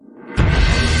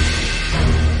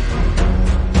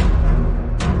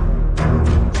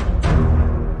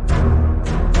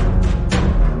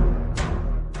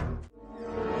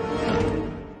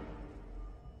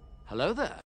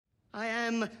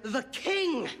the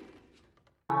king.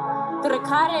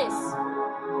 Dracarys.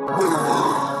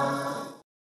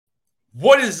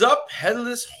 What is up,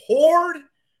 Headless Horde?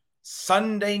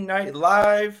 Sunday Night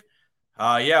Live.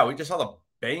 We just saw the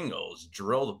Bengals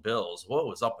drill the Bills. What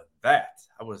was up with that?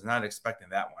 I was not expecting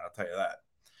that one, I'll tell you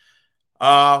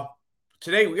that.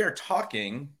 Today we are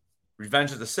talking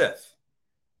Revenge of the Sith.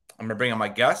 I'm going to bring on my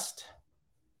guest,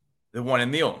 the one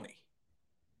and the only,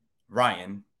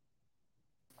 Ryan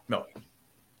Milton.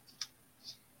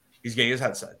 He's getting his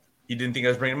headset. He didn't think I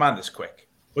was bringing him on this quick.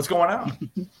 What's going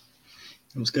on?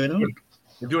 What's going on?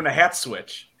 We're doing a hat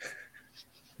switch.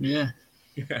 Yeah.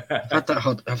 I've had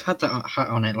that hat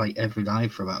on it like every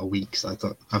live for about a week, so I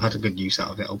thought I've had a good use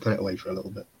out of it. I'll put it away for a little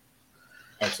bit.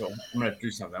 All right, so I'm going to do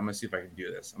something. I'm going to see if I can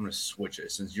do this. I'm going to switch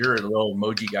it. Since you're the little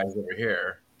emoji guys over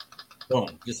here,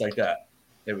 boom, just like that.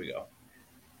 There we go.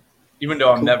 Even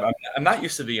though I'm not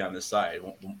used to being on this side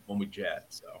when we chat.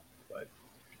 So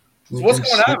what's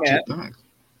going on, man? Back.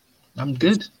 I'm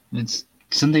good. It's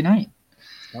Sunday night.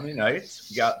 Sunday night.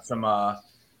 We got some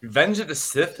Revenge of the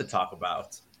Sith to talk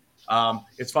about.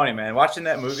 It's funny, man. Watching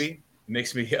that movie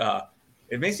makes me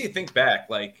think back.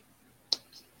 Like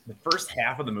the first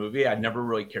half of the movie, I never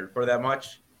really cared for that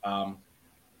much.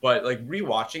 But like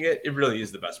rewatching it, it really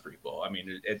is the best prequel. I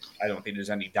mean, I don't think there's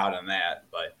any doubt on that.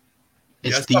 But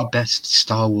it's the best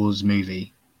Star Wars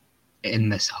movie in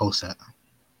this whole set.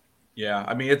 Yeah,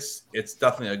 I mean it's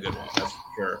definitely a good one. That's for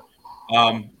sure.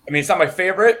 I mean, it's not my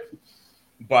favorite,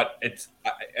 but it's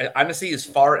honestly as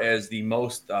far as the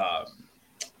most. I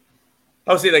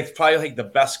would say like probably like the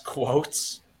best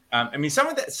quotes. I mean, some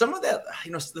of that,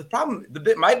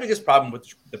 my biggest problem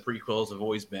with the prequels have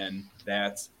always been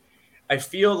that I just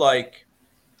feel like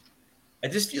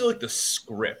the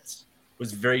script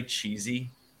was very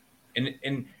cheesy,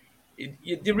 and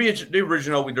the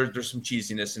original there's some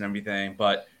cheesiness and everything,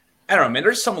 but I don't know, man.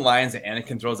 There's some lines that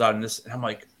Anakin throws out in this, and I'm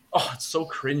like, oh, it's so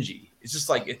cringy. It's just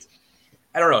like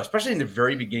I don't know, especially in the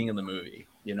very beginning of the movie,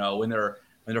 when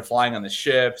they're flying on the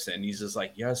ships, and he's just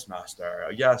like, "Yes, master.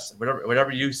 Yes,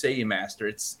 whatever you say, master."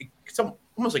 It's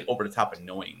almost like over the top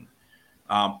annoying.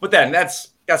 But then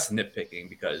that's nitpicking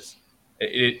because like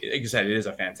I said, it is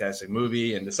a fantastic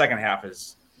movie, and the second half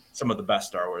is some of the best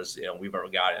Star Wars we've ever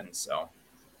gotten. So,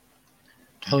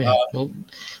 hell yeah! Well,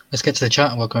 let's get to the chat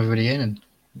and welcome everybody in, and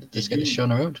let's get this show on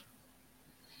the road.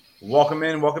 Welcome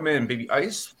in, Baby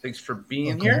Ice. Thanks for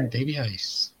being here, Baby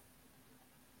Ice.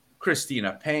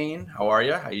 Christina Payne, how are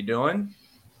you? How you doing?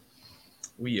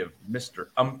 We have Mr.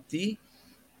 Umpty,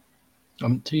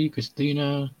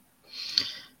 Christina.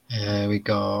 We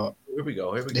got. Here we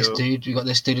go. Dude. We got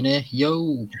this dude in here.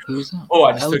 Yo, who is that? Oh,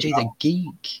 I just LJ the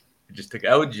Geek. I just took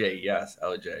LJ. Yes,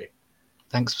 LJ.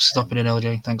 Thanks for stopping in,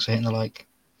 LJ. Thanks for hitting the like.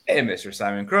 Hey, Mr.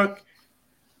 Simon Crook.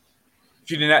 If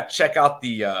you did not check out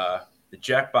the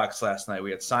Jackbox last night,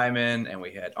 we had Simon and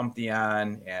we had Umpty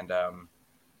on, and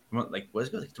was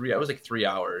it like 3? It was like 3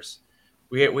 hours.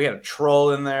 We had a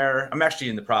troll in there. I'm actually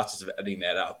in the process of editing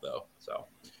that out though, so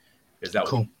because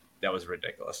that was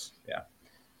ridiculous. Yeah.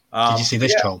 Did you see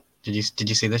this troll? Did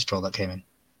you see this troll that came in?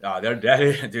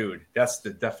 Dude, that's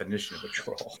the definition of a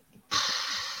troll.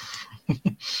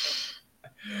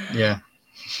 Yeah.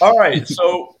 All right,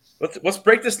 so let's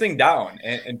break this thing down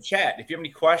and chat. If you have any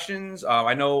questions,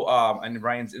 I know on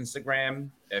Ryan's Instagram,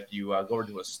 if you go over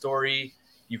to a story,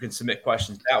 you can submit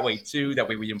questions that way too. That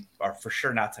way we are for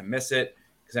sure not to miss it,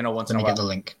 because I know once in a while. Get the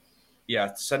link.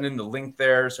 Yeah, send in the link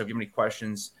there. So if you have any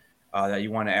questions that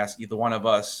you want to ask either one of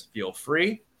us, feel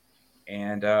free.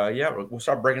 And we'll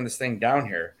start breaking this thing down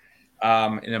here.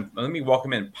 And then let me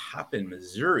welcome in Poppin,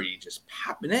 Missouri. Just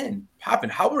popping in.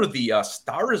 How were the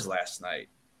stars last night?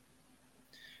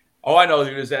 All I know,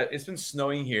 dude, is that it's been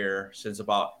snowing here since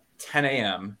about 10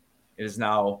 a.m. It is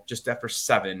now just after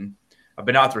 7. I've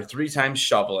been out there 3 times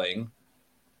shoveling.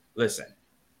 Listen,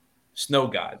 snow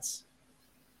gods,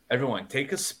 everyone,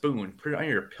 take a spoon, put it on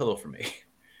your pillow for me.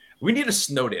 We need a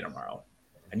snow day tomorrow.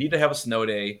 I need to have a snow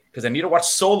day because I need to watch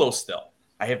Solo still.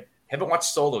 I haven't watched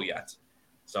Solo yet.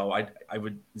 So I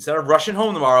would, instead of rushing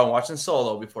home tomorrow and watching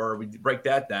Solo before we break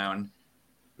that down,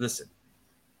 listen,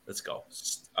 let's go.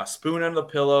 A spoon under the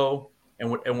pillow. And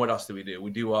what else do?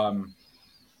 We do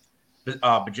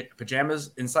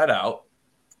pajamas inside out.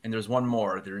 And there's one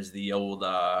more. There's the old,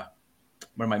 what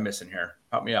am I missing here?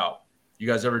 Help me out. You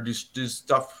guys ever do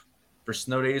stuff for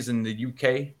snow days in the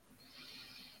UK?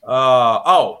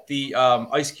 The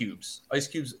ice cubes. Ice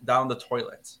cubes down the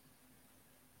toilet.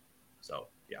 So,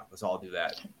 yeah, let's all do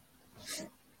that.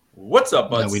 What's up,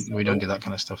 bud? No, we don't do that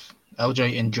kind of stuff.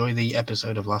 LJ, enjoy the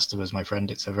episode of Last of Us, my friend.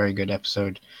 It's a very good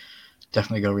episode.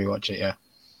 Definitely go rewatch it, yeah.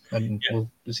 and we'll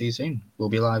see you soon. We'll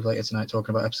be live later tonight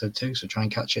talking about episode 2, so try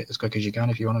and catch it as quick as you can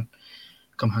if you want to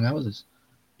come hang out with us.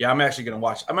 Yeah, I'm actually going to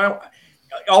watch.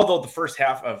 Although the first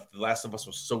half of The Last of Us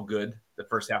was so good,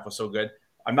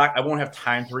 I won't have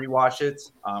time to rewatch it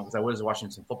because I was watching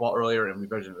some football earlier and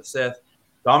Revision of the Sith.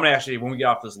 So I'm gonna actually, when we get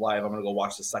off this live, I'm gonna go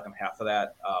watch the second half of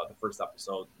that, the first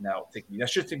episode. That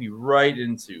should take me right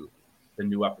into the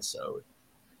new episode.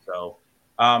 So,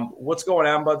 what's going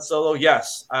on, Bud Solo?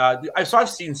 Yes, I've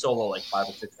seen Solo like 5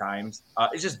 or 6 times.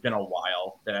 It's just been a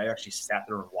while that I actually sat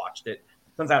there and watched it.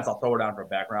 Sometimes I'll throw it on for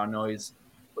background noise,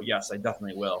 but yes, I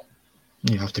definitely will.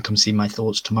 You have to come see my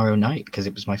thoughts tomorrow night because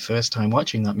it was my first time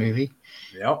watching that movie.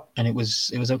 Yep. And it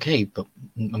was okay, but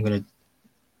I'm gonna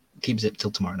keep Zip till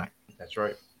tomorrow night. That's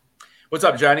right. What's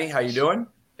up, Johnny? How you doing?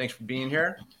 Thanks for being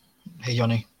here. Hey,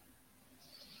 Johnny.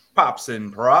 Pops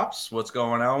and props. What's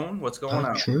going on?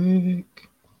 Patrick.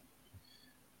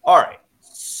 All right.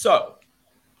 So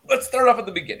let's start off at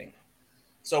the beginning.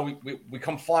 So we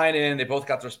come flying in. They both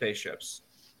got their spaceships.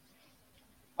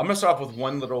 I'm gonna start off with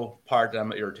one little part that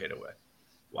I'm irritated with.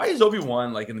 Why is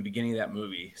Obi-Wan like in the beginning of that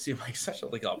movie seem like such a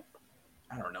I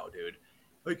don't know, dude.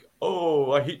 Like,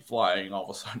 oh, I hate flying all of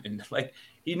a sudden. Like,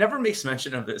 he never makes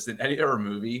mention of this in any other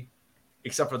movie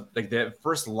except for like the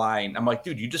first line. I'm like,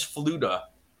 dude, you just flew to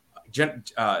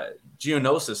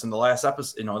Geonosis in the last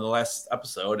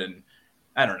episode, and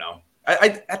I don't know.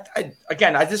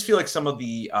 I just feel like some of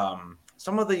the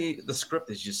script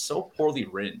is just so poorly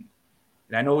written.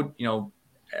 And I know,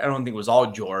 I don't think it was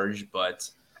all George, but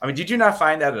I mean, did you not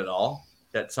find that at all?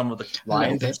 That some of the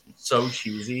lines are so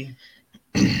cheesy?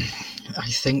 I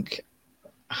think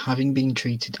having been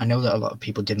treated, I know that a lot of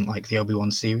people didn't like the Obi-Wan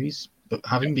series, but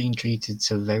having been treated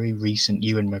to very recent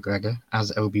Ewan McGregor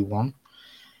as Obi-Wan,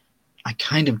 I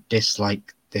kind of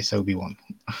dislike this Obi-Wan.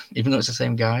 Even though it's the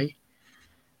same guy,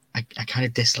 I kind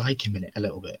of dislike him in it a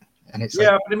little bit. And it's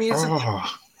but I mean,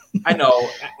 I know,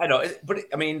 but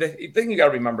I mean, the thing you got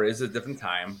to remember is a different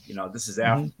time. This is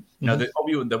after the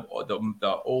Obi-Wan, the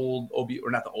old Obi,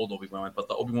 or not the old Obi-Wan, but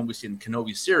the Obi-Wan we see in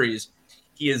Kenobi series.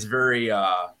 He is very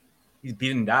he's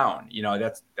beaten down.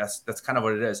 That's kind of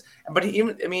what it is. But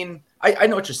I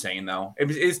know what you're saying though.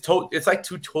 It's like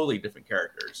two totally different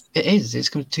characters. It is. It's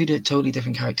two totally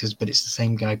different characters, but it's the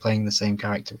same guy playing the same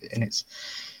character, and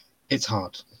it's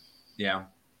hard. Yeah.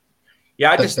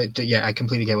 Yeah, I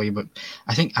completely get what you. But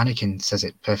I think Anakin says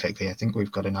it perfectly. I think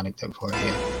we've got an anecdote for it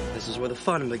here. This is where the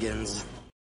fun begins.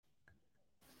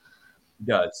 He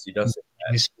does.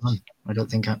 It's fun. I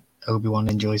don't think Obi-Wan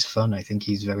enjoys fun. I think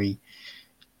he's very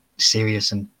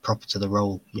serious and proper to the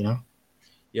role.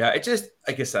 Yeah, it just,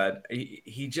 like I said,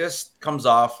 he just comes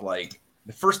off like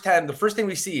the first thing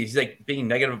we see is he's like being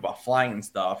negative about flying and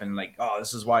stuff, and like, oh,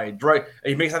 this is why droid.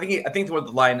 He makes. I think what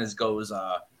the line is goes.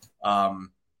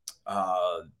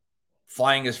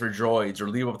 Flying is for droids, or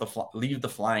leave the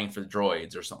flying for the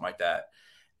droids, or something like that.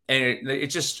 And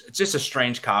it's just a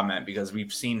strange comment because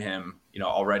we've seen him,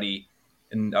 already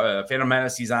in Phantom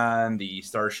Menace. He's on the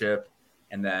starship,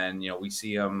 and then we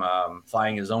see him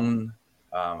flying his own.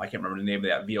 I can't remember the name of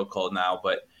that vehicle now,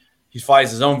 but he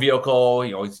flies his own vehicle.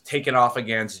 He's taking off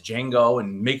against Jango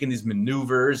and making these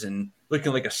maneuvers and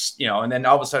looking like and then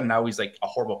all of a sudden now he's like a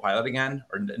horrible pilot again,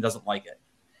 or doesn't like it.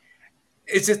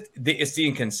 It's just the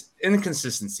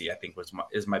inconsistency, I think,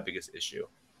 is my biggest issue.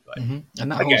 But, and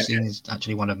that whole scene is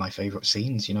actually one of my favorite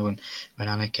scenes. When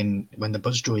Anakin, when the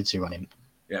buzz droids are on him,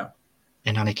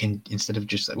 and Anakin, instead of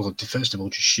first of all,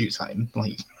 just shoots at him,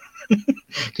 like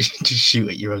just shoot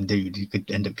at your own dude, you could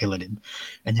end up killing him.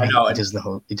 And then he does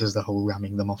the whole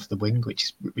ramming them off the wing,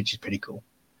 which is pretty cool.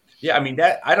 Yeah, I mean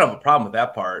that I don't have a problem with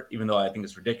that part, even though I think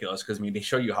it's ridiculous because they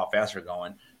show you how fast they're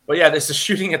going. But yeah, this is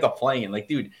shooting at the plane, like,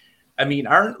 dude. I mean,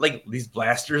 aren't like these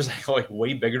blasters like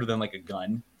way bigger than like a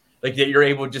gun? Like that you're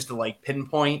able just to like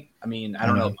pinpoint. I mean, I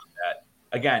don't know about that.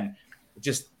 Again,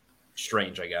 just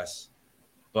strange, I guess.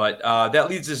 But that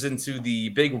leads us into the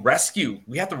big rescue.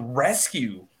 We have to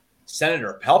rescue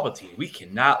Senator Palpatine. We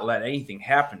cannot let anything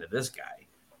happen to this guy.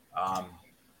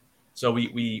 So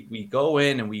we go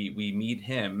in and we meet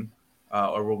him,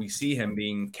 or we see him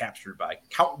being captured by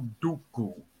Count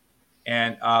Dooku.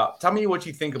 And tell me what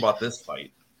you think about this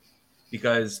fight.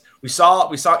 Because we saw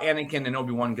Anakin and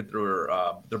Obi-Wan get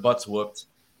their butts whooped,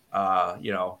 back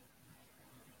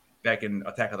in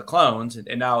Attack of the Clones,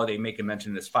 and now they make a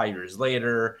mention this 5 years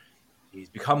later. He's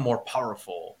become more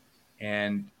powerful,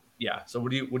 and So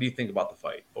what do you think about the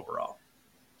fight overall?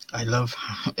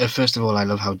 First of all, I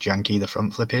love how janky the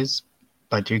front flip is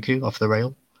by Dooku off the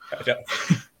rail. Yeah.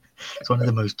 It's one of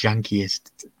the most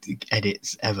jankiest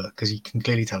edits ever because you can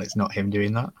clearly tell it's not him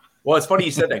doing that. Well, it's funny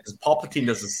you said that because Palpatine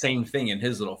does the same thing in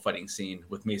his little fighting scene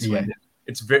with Mace Yeah. Windu.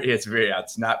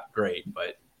 It's not great,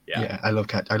 but yeah. Yeah, I love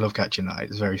catching that.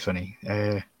 It's very funny.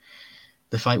 The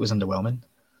fight was underwhelming,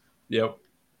 Yep.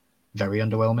 very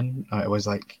underwhelming. I was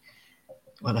like,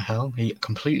 what the hell? He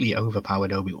completely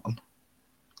overpowered Obi-Wan.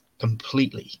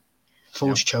 Completely.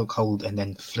 Force chokehold and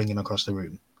then fling him across the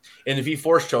room. And if he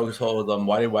force chokes hold them,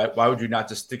 why would you not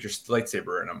just stick your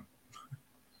lightsaber in him?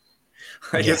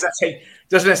 Like, Yeah.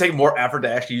 doesn't that take more effort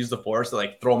to actually use the force to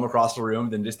like throw him across the room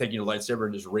than just taking your lightsaber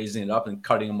and just raising it up and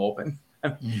cutting him open?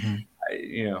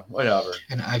 Whatever.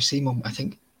 And I've seen one. I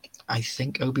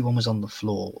think Obi-Wan was on the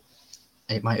floor.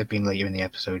 It might have been later in the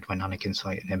episode when Anakin's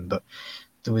fighting him, but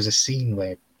there was a scene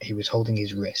where he was holding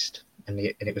his wrist, and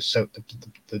it was so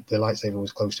the lightsaber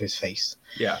was close to his face.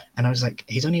 Yeah. And I was like,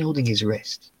 he's only holding his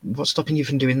wrist. What's stopping you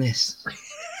from doing this?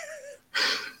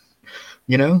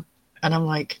 You know? And I'm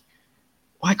like,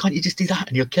 why can't you just do that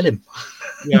and you'll kill him?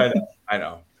 Yeah, I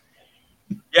know.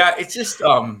 Yeah, it's just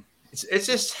it's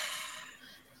just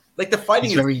like the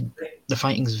fighting the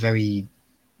fighting's very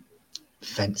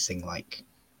fencing like.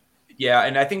 Yeah,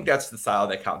 and I think that's the style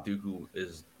that Count Dooku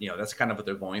is. That's kind of what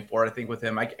they're going for. I think with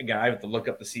him, I have to look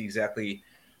up to see exactly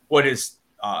what his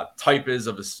type is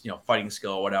of his fighting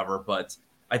skill or whatever. But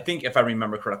I think if I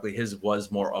remember correctly, his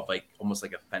was more of like almost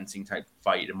like a fencing type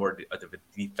fight and more of a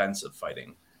defensive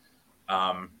fighting.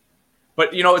 But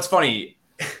it's funny.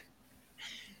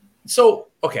 So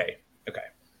okay.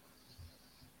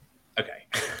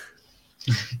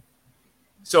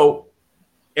 So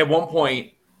at one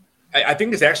point, I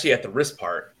think it's actually at the wrist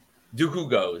part. Dooku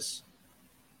goes,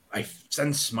 "I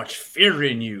sense much fear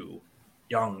in you,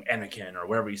 young Anakin," or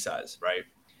whatever he says, right?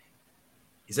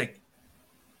 He's like,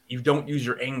 "You don't use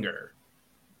your anger."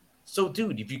 So,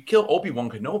 dude, if you kill Obi-Wan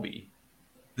Kenobi,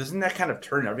 doesn't that kind of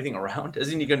turn everything around?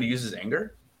 Isn't he going to use his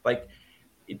anger? Like,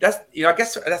 that's I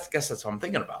guess that's what I'm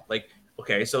thinking about. Like,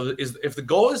 okay, so if the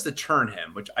goal is to turn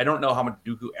him, which I don't know how much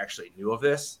Dooku actually knew of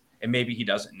this, and maybe he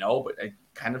doesn't know, but it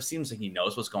kind of seems like he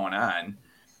knows what's going on.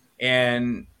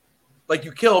 And like,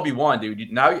 you kill Obi-Wan,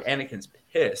 dude. Now Anakin's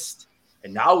pissed,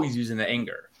 and now he's using the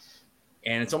anger.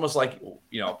 And it's almost like,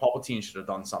 Palpatine should have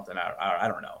done something. I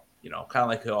don't know. Kind of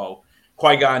like how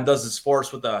Qui-Gon does his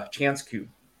force with the chance cube.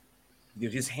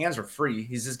 His hands are free.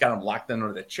 He's just got him locked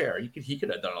under the chair. He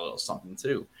could have done a little something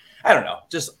too. I don't know.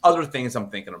 Just other things I'm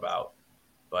thinking about.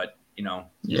 But,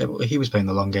 Yeah, but he was playing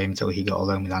the long game until he got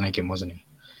alone with Anakin, wasn't he?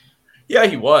 Yeah,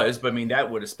 he was. But, I mean,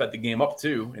 that would have sped the game up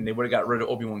too, and they would have got rid of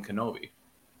Obi-Wan Kenobi.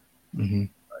 Mm-hmm.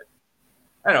 But,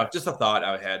 I don't know. Just a thought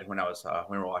I had when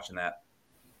we were watching that.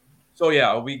 So,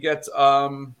 yeah, we get...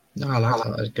 No, I like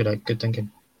that. That's good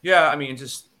thinking. Yeah, I mean,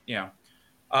 just,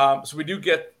 so we do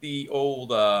get the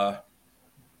old...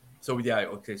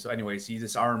 okay. So anyways, he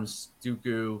disarms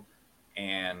Dooku,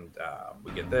 and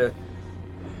we get this.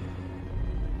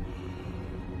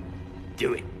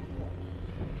 Do it.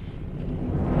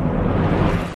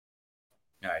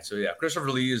 All right. So yeah,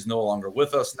 Christopher Lee is no longer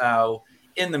with us now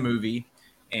in the movie,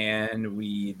 and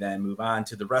we then move on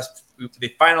to the rest. They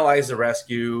finalize the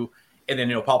rescue, and then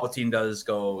Palpatine does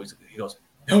go. He goes,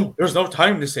 "No, there's no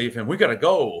time to save him. We gotta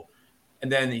go."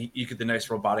 And then you get the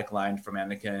nice robotic line from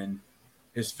Anakin.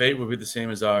 His fate will be the same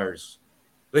as ours.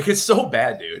 Like, it's so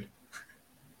bad, dude.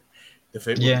 The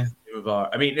fate will be the same as ours.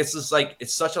 I mean, it's just like,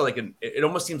 it's such a, it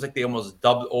almost seems like they almost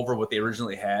dubbed over what they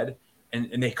originally had.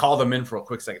 And they call them in for a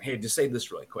quick second. Hey, just say this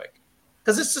really quick.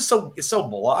 Because it's just so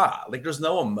blah. Like, there's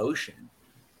no emotion.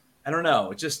 I don't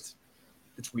know. It's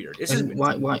weird. It's just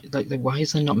Why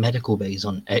is there not medical bays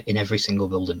in every single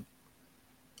building?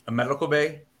 A medical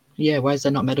bay? Yeah, why is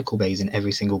there not medical bays in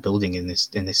every single building in this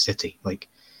city? Like,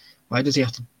 why does he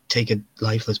have to take a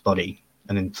lifeless body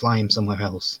and then fly him somewhere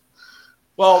else?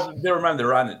 Well, they're on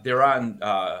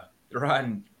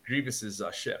Grievous's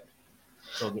ship.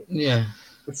 So yeah,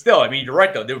 but still, I mean, you're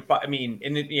right though.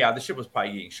 The ship was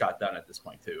probably getting shot down at this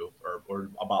point too, or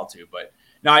about to. But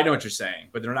now I know what you're saying.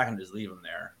 But they're not going to just leave him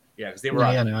there. Yeah, because they were.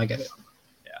 Yeah, no, I get it.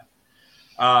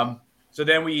 Yeah. So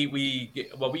then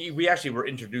we actually were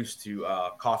introduced to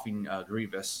coughing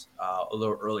Grievous a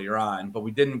little earlier on, but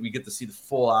we didn't. We get to see the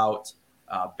full out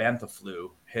bantha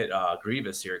flu hit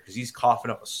Grievous here because he's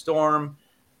coughing up a storm.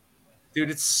 Dude,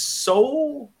 it's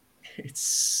so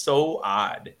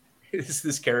odd. It's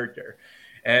this character.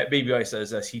 Baby Boy says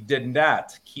this. He did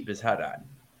not keep his head on.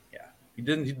 Yeah, he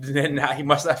didn't. He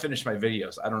must not finish my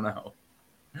videos. I don't know.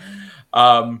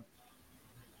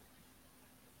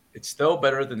 It's still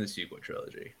better than the sequel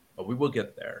trilogy, but we will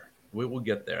get there. We will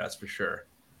get there, that's for sure.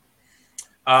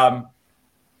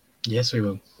 Yes, we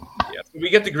will. Yeah, we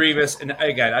get to Grievous, and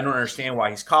again, I don't understand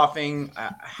why he's coughing.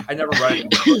 I never read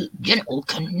it. General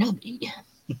Kenobi.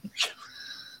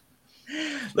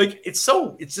 Like it's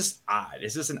just odd.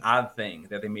 It's just an odd thing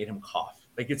that they made him cough.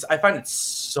 Like I find it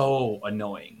so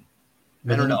annoying.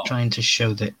 But I don't they're know. not trying to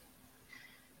show that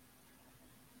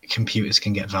computers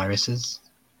can get viruses.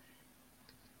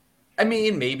 I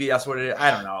mean, maybe that's what it is. I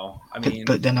don't know.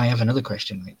 But then I have another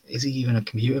question. Like, is he even a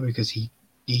computer? Because he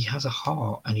has a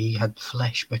heart and he had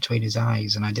flesh between his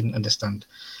eyes, and I didn't understand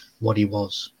what he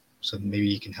was. So maybe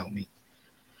you can help me.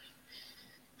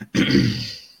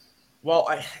 Well,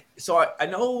 I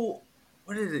know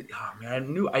what is it? Oh,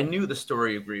 man, I knew the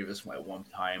story of Grievous at one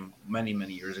time, many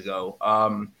years ago.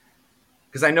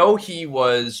 Because I know he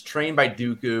was trained by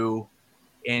Dooku,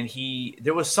 and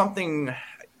there was something.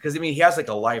 Because I mean, he has like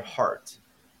a live heart,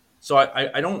 so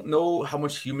I don't know how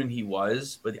much human he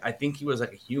was, but I think he was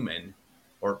like a human,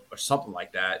 or something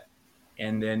like that.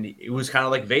 And then it was kind of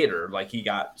like Vader, like he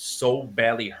got so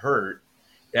badly hurt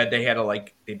that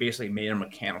they basically made him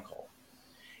mechanical.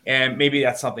 And maybe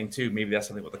that's something too. Maybe that's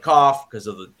something with the cough because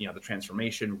of the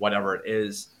transformation, whatever it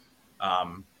is.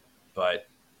 But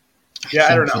yeah,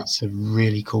 I don't know. It's a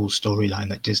really cool storyline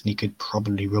that Disney could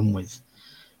probably run with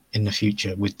in the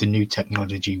future with the new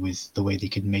technology, with the way they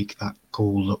could make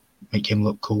him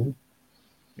look cool.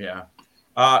 Yeah.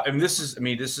 And this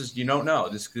is you don't know.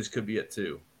 This could be it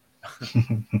too.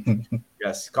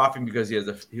 Yes, coughing because he was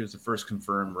the first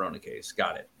confirmed Rona case.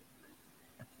 Got it.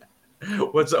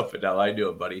 What's up, Fidel? How you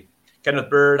doing, buddy? Kenneth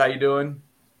Bird, how you doing?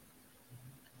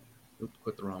 Oops,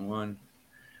 clicked the wrong one.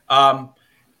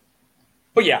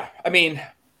 But yeah, I mean,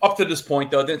 up to this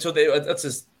point though, let's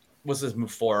just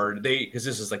move forward. Because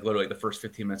this is like literally the first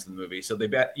 15 minutes of the movie. So they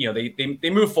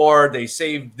move forward. They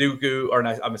save Dooku, or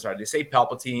not, I'm sorry, they save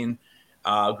Palpatine.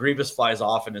 Grievous flies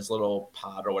off in his little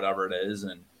pod or whatever it is,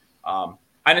 and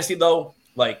honestly though,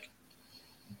 like,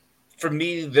 for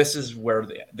me, this is where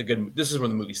this is where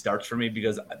the movie starts for me,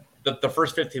 because the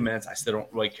first 15 minutes I still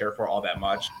don't really care for all that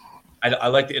much. I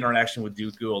like the interaction with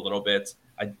Dooku a little bit.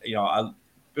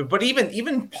 But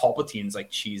even Palpatine's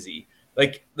like cheesy.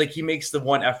 Like he makes the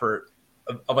one effort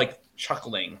of like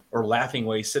chuckling or laughing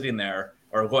while he's sitting there,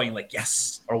 or going like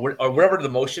yes, or whatever the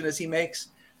motion is he makes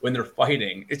when they're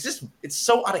fighting. It's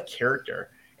so out of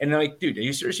character. And they're like, dude, are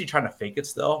you seriously trying to fake it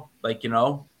still? Like, I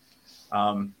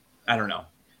don't know.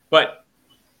 But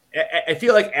I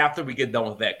feel like after we get done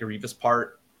with that Grievous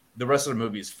part, the rest of the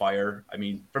movie is fire. I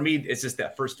mean, for me, it's just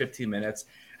that first 15 minutes.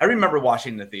 I remember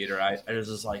watching in the theater. I was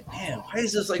just like, man, why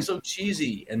is this like so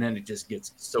cheesy? And then it just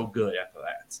gets so good after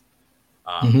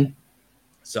that.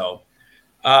 So,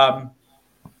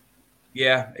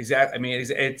 yeah, exactly. I mean,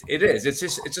 it is. It's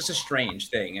just a strange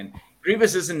thing. And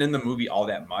Grievous isn't in the movie all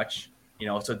that much,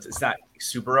 so it's not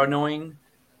super annoying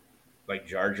like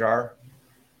Jar Jar.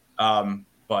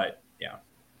 But yeah.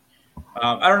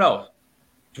 I don't know.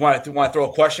 Do you want to throw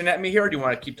a question at me here, or do you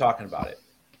want to keep talking about it?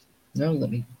 No, let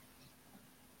me.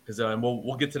 Because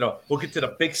we'll get to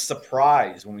the big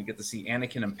surprise when we get to see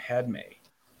Anakin and Padme.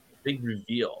 Big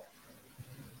reveal.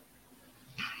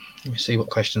 Let me see what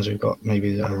questions we've got.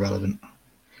 Maybe that are relevant.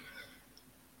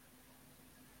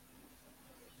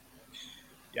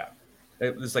 Yeah,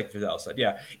 it's like Fidel said.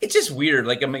 Yeah, it's just weird.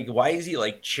 Like, I'm like, why is he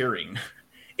like cheering?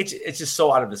 It's just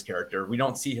so out of his character. We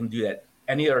don't see him do that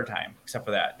any other time except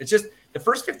for that. It's just the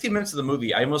first 15 minutes of the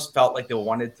movie. I almost felt like they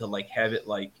wanted to like have it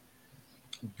like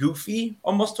goofy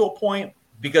almost to a point,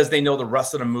 because they know the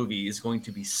rest of the movie is going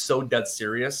to be so dead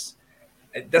serious.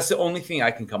 That's the only thing I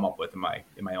can come up with in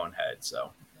my own head.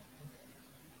 So,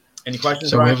 any questions?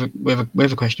 So we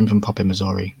have a question from Poppy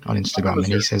Missouri on Instagram,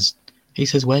 and he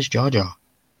says, "Where's Jar Jar?"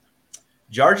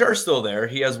 Jar Jar's still there.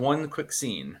 He has one quick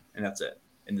scene, and that's it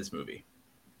in this movie.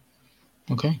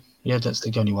 Okay, yeah, that's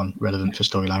the only one relevant for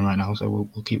storyline right now. So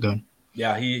we'll keep going.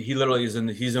 Yeah, he literally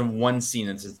he's in one scene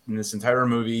in this entire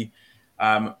movie.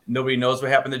 Nobody knows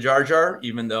what happened to Jar Jar,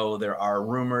 even though there are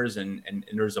rumors and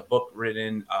there's a book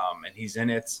written, and he's in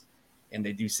it. And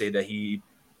they do say that he,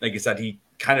 like I said, he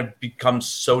kind of becomes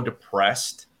so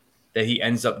depressed that he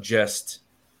ends up just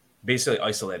basically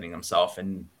isolating himself,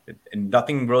 and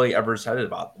nothing really ever said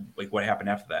about like what happened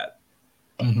after that.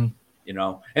 Mm-hmm.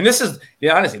 And this is,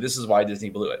 honestly, this is why Disney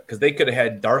blew it, because they could have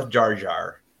had Darth Jar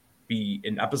Jar be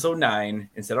in episode 9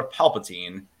 instead of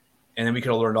Palpatine. And then we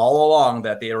could have learned all along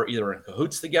that they were either in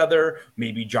cahoots together.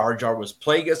 Maybe Jar Jar was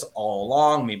Plagueis all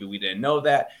along. Maybe we didn't know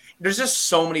that. There's just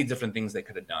so many different things they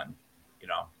could have done,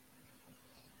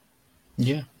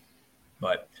 Yeah.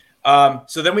 But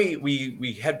so then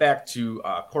we head back to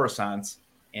Coruscant,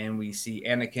 and we see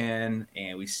Anakin,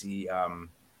 and we see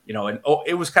and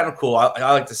it was kind of cool.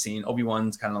 I like the scene.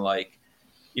 Obi-Wan's kind of like,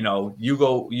 you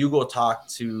go talk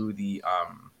to the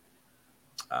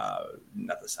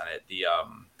not the Senate,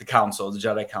 the council, the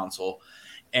Jedi Council,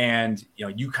 and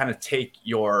you kind of take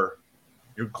your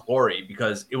glory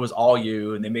because it was all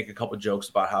you. And they make a couple jokes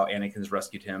about how Anakin's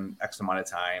rescued him X amount of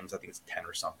times. I think it's 10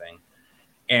 or something.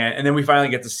 And then we finally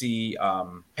get to see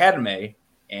Padme,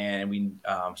 and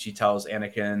she tells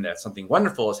Anakin that something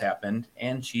wonderful has happened,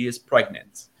 and she is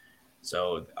pregnant.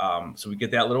 So we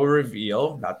get that little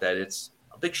reveal. Not that it's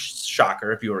a big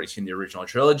shocker if you already seen the original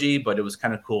trilogy, but it was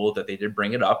kind of cool that they did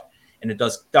bring it up, and it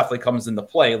definitely comes into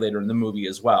play later in the movie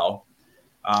as well.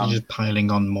 Just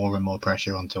piling on more and more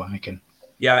pressure onto Anakin.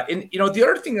 Yeah, and the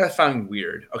other thing that I found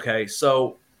weird. Okay,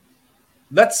 so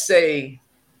let's say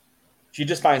she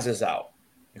just finds this out.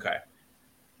 Okay,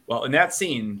 well, in that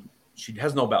scene, she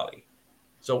has no belly.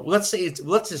 So let's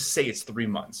just say it's 3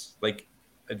 months. Like,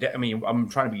 I mean, I'm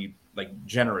trying to be like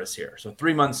generous here. So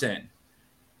 3 months in,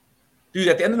 dude,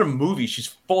 at the end of the movie, she's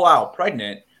full out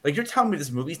pregnant. Like, you're telling me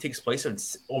this movie takes place in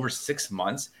over 6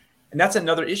 months, and that's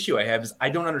another issue I have is I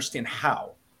don't understand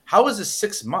how. How is this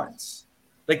 6 months?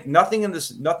 Like, nothing in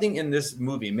this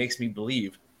movie makes me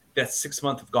believe that 6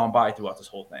 months have gone by throughout this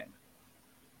whole thing.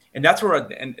 And that's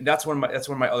one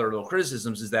of my other little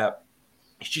criticisms is that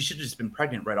she should have just been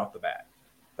pregnant right off the bat.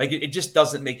 Like, it just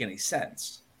doesn't make any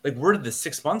sense. Like, where did the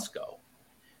 6 months go?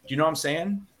 Do you know what I'm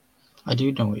saying? I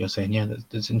do know what you're saying. Yeah,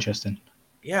 that's interesting.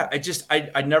 Yeah,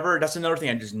 I never. That's another thing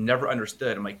I just never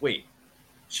understood. I'm like, wait,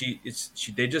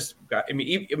 they just got. I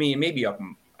mean, maybe I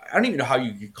don't even know how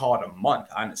you could call it a month,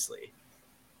 honestly.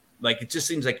 Like, it just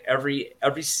seems like every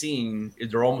scene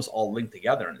they're almost all linked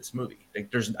together in this movie.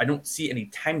 Like, I don't see any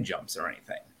time jumps or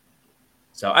anything.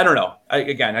 So I don't know. I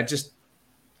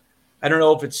don't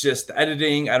know if it's just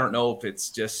editing. I don't know if it's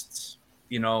just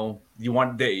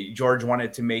George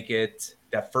wanted to make it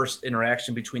that first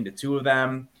interaction between the two of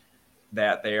them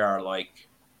that they are like,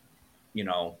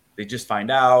 they just find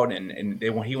out and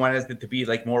he wanted it to be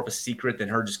like more of a secret than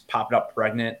her just popping up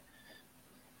pregnant.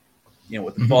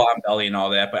 With the full on belly and all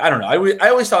that. But I don't know. I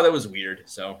always thought that was weird.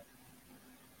 So,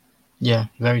 yeah,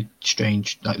 very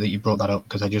strange that you brought that up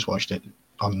because I just watched it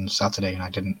on Saturday and I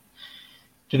didn't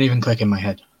even click in my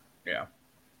head. Yeah.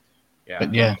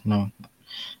 But yeah, no,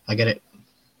 I get it.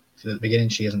 So at the beginning,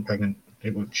 she isn't pregnant.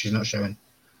 She's not showing.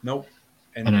 Nope.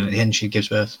 And then at the end, she gives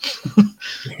birth.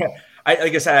 Yeah.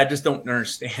 Like I said, I just don't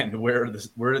understand where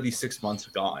are these 6 months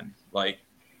gone. Like,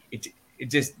 it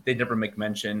just, they never make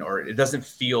mention, or it doesn't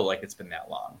feel like it's been that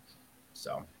long.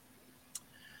 So,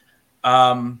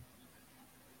 all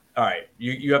right,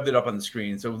 you have it up on the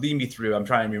screen. So lead me through. I'm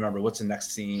trying to remember what's the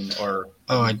next scene or.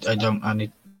 Oh, I don't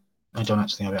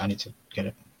actually have it. I need to get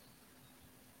it.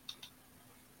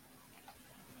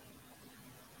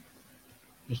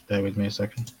 Just bear with me a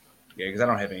second. Yeah, because I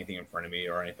don't have anything in front of me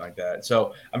or anything like that.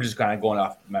 So I'm just kind of going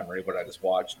off memory what I just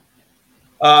watched.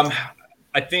 I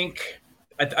think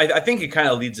it kind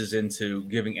of leads us into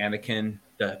giving Anakin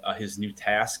his new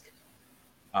task.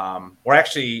 Or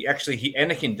actually,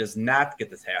 Anakin does not get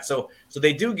the task. So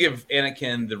they do give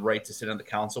Anakin the right to sit on the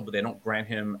council, but they don't grant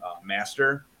him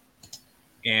master.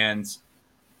 And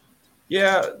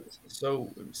yeah, so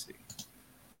let me see.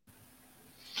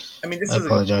 I mean, I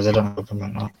apologize. I don't open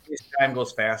right now. Time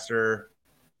goes faster.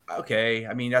 Okay,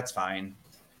 I mean that's fine.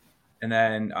 And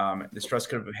then the stress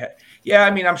could have had. Yeah,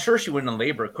 I mean, I'm sure she wouldn't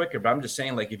labor quicker, but I'm just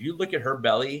saying, like, if you look at her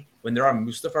belly when they're on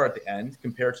Mustafar at the end,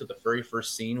 compared to the very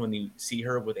first scene when you see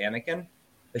her with Anakin,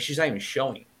 like she's not even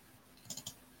showing.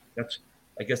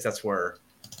 I guess that's where.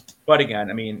 But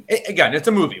again, I mean, it's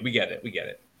a movie. We get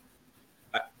it.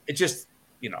 It just,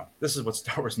 this is what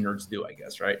Star Wars nerds do, I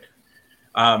guess, right?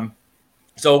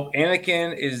 So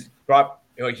Anakin is brought.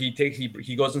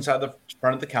 He goes inside the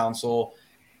front of the council.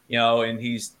 And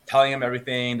he's telling him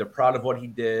everything. They're proud of what he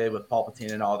did with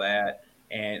Palpatine and all that.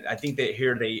 And I think that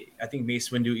here I think Mace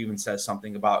Windu even says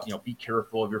something about, be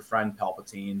careful of your friend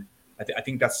Palpatine. I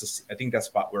think that's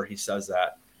about where he says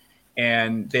that.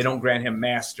 And they don't grant him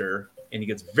master, and he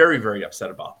gets very, very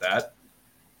upset about that.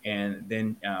 And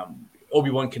then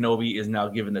Obi-Wan Kenobi is now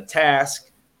given the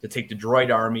task to take the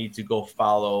droid army to go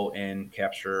follow and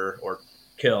capture or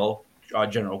kill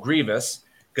General Grievous,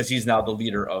 because he's now the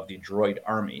leader of the droid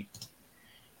army.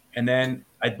 And then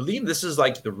I believe this is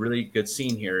like the really good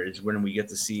scene here is when we get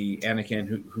to see Anakin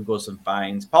who goes and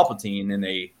finds Palpatine, and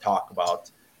they talk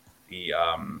about the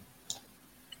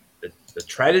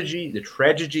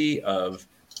tragedy of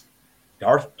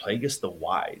Darth Plagueis the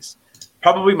Wise.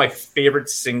 Probably my favorite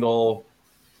single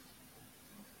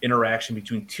interaction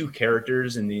between two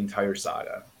characters in the entire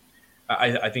saga.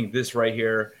 I think this right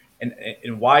here,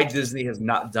 and why Disney has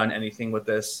not done anything with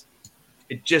this,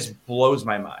 it just blows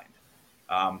my mind.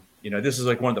 This is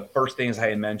like one of the first things I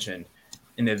had mentioned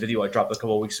in the video I dropped a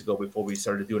couple of weeks ago before we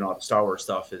started doing all the Star Wars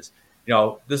stuff. Is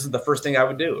this is the first thing I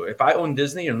would do if I own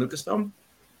Disney and Lucasfilm.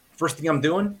 First thing I'm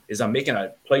doing is I'm making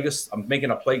a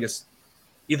Plagueis,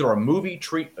 either a movie,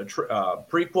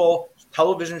 prequel,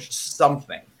 television,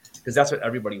 something, because that's what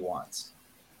everybody wants.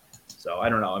 So I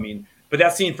don't know. I mean, but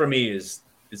that scene for me is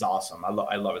awesome. I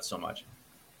love it so much.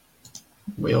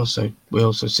 We also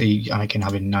see Anakin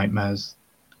having nightmares.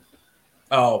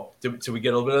 Oh, so we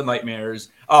get a little bit of nightmares.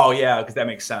 Oh yeah, because that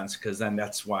makes sense. Because then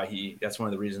that's one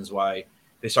of the reasons why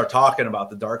they start talking about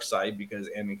the dark side, because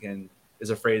Anakin is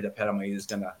afraid that Padme is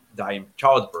gonna die in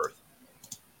childbirth.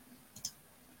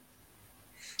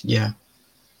 Yeah.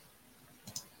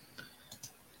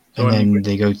 So and then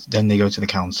they go to the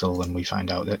council, and we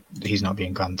find out that he's not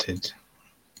being granted.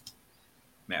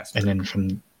 Master. And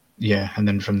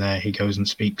then from there he goes and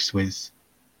speaks with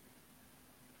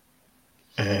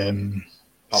the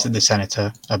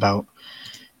senator about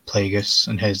Plagueis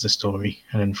and here's the story.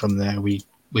 And then from there we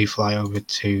fly over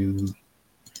to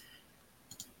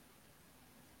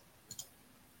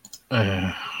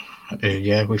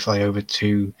we fly over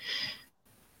to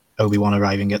Obi-Wan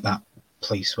arriving at that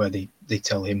place where they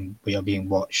tell him we are being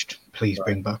watched. Please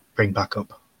bring back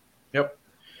up. Yep.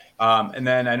 And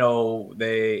then I know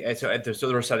they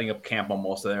were setting up camp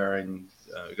almost there, and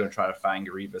going to try to find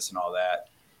Grievous and all that.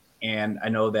 And I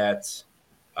know that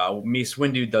Mace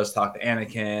Windu does talk to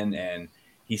Anakin, and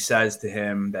he says to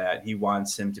him that he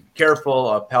wants him to be careful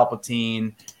of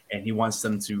Palpatine, and he wants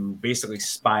them to basically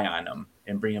spy on him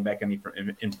and bring him back any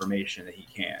information that he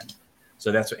can.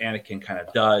 So that's what Anakin kind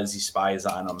of does. He spies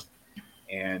on him.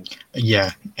 And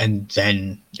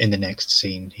then in the next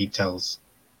scene,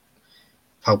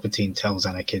 Palpatine tells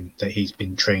Anakin that he's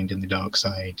been trained in the dark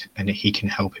side and that he can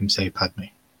help him save Padme.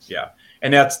 Yeah,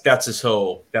 and that's his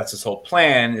whole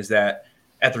plan, is that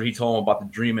after he told him about the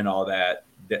dream and all that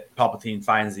Palpatine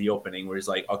finds the opening where he's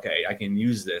like, okay, I can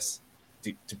use this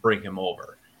to bring him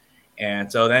over.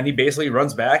 And so then he basically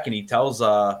runs back and he tells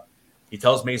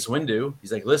Mace Windu,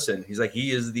 he's like, listen, he's like,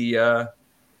 he is the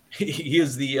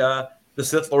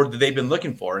Sith Lord that they've been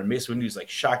looking for. And Mace Windu's like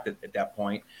shocked at that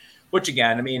point, which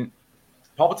again, I mean,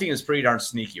 Palpatine is pretty darn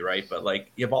sneaky, right? But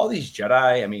like, you have all these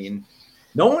Jedi. I mean,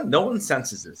 no one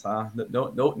senses this, huh?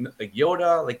 No, like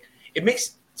Yoda, like it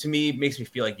makes me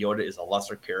feel like Yoda is a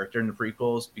lesser character in the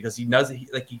prequels, because he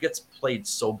gets played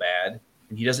so bad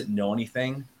and he doesn't know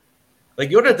anything. Like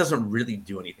Yoda doesn't really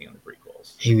do anything in the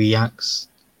prequels. He reacts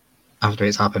after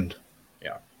it's happened.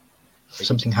 Yeah.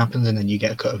 Something happens and then you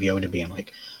get a cut of Yoda being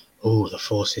like, oh, the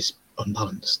Force is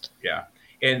unbalanced. Yeah.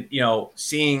 And,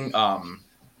 seeing,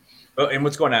 and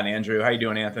what's going on, Andrew? How you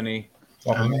doing, Anthony?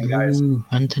 Welcome in, guys.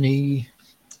 Anthony.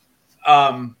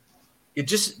 It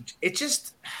just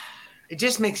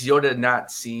makes Yoda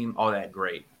not seem all that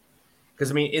great.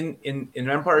 Because, I mean, in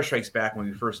Empire Strikes Back, when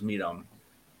we first meet him,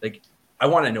 like, I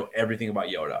want to know everything about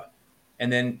Yoda.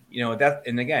 And then,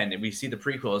 and again, we see the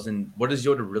prequels, and what does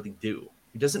Yoda really do?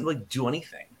 He doesn't really do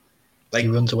anything. Like, he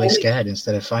runs away scared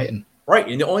instead of fighting. Right.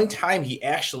 And the only time he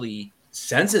actually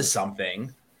senses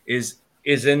something is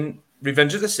in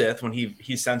Revenge of the Sith, when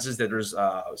he senses that there's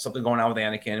something going on with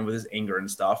Anakin with his anger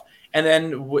and stuff. And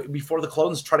then before the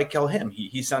clones try to kill him,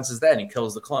 he senses that and he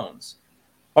kills the clones.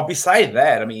 But beside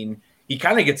that, I mean, he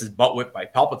kind of gets his butt whipped by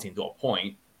Palpatine to a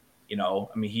point. I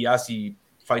mean, he actually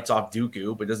fights off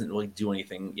Dooku, but doesn't really do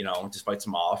anything, just fights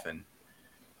him off. And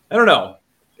I don't know.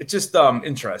 It's just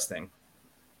interesting.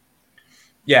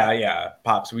 Yeah.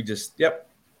 Pops, we just, yep.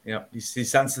 He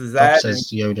senses that. Pop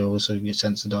says Yoda also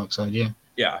senses the dark side, yeah.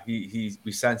 Yeah, he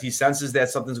senses that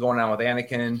something's going on with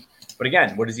Anakin. But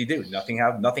again, what does he do? Nothing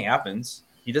happens.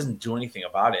 He doesn't do anything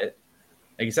about it.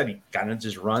 Like you said, he kind of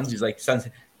just runs. He's like,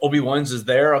 Obi-Wan's is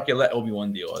there. Okay, let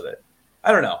Obi-Wan deal with it.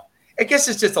 I don't know. I guess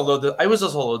it's just I was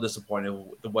just a little disappointed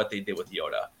with what they did with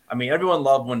Yoda. I mean, everyone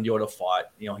loved when Yoda fought.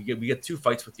 We get 2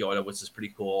 fights with Yoda, which is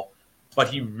pretty cool. But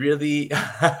he really,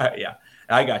 yeah,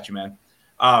 I got you, man.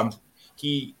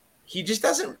 He just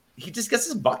doesn't. He just gets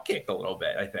his butt kicked a little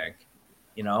bit, I think.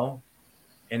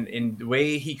 And the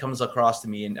way he comes across to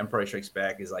me in Empire Strikes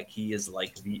Back is like he is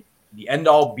like the end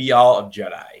all be all of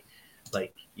Jedi,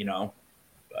 like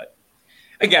But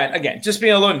again, just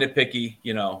being a little nitpicky,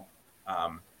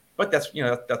 But that's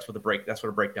that's what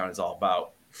a breakdown is all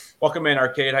about. Welcome in,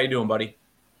 Arcade. How you doing, buddy?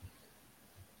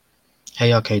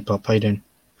 Hey, Arcade Pop. How you doing?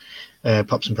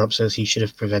 Pops and Prop says he should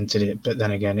have prevented it, but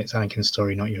then again, it's Anakin's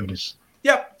story, not Yoda's.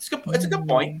 Yeah, it's good. It's a good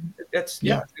point. It's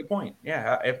a good point.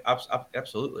 Yeah,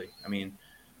 absolutely. I mean,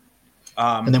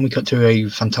 and then we cut to a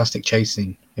fantastic chase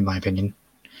scene in my opinion.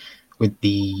 With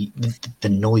the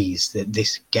noise that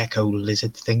this gecko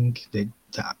lizard thing that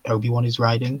Obi-Wan is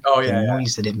riding, the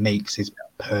noise that it makes is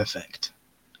perfect.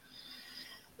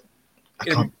 I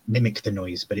can't mimic the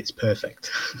noise, but it's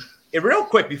perfect. Real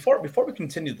quick, before we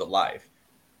continue the live,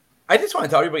 I just want to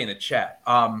tell everybody in the chat,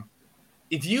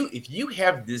 if you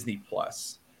have Disney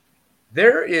Plus,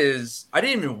 there is, I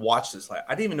didn't even watch this. I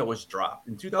didn't even know it was dropped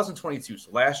in 2022.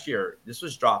 So last year, this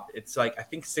was dropped. It's like, I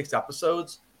think 6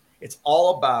 episodes. It's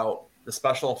all about the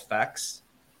special effects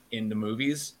in the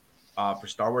movies for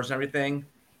Star Wars and everything.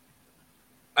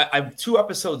 I'm 2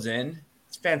 episodes in.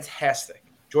 It's fantastic.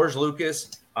 George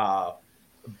Lucas, a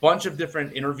bunch of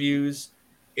different interviews.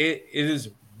 It is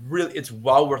really, it's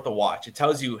well worth a watch. It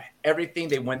tells you everything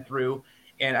they went through.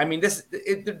 And I mean, there's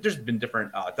been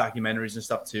different documentaries and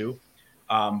stuff too.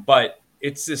 But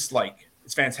it's just like,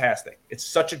 it's fantastic. It's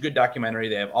such a good documentary.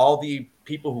 They have all the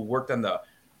people who worked on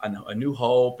A New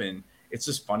Hope, and it's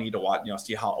just funny to watch,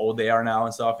 see how old they are now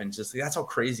and stuff. And just that's how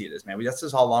crazy it is, man. That's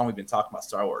just how long we've been talking about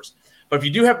Star Wars. But if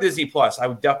you do have Disney Plus, I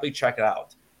would definitely check it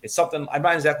out. It's something, I'm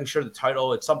not exactly sure the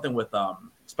title. It's something with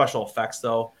special effects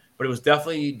though, but it was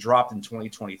definitely dropped in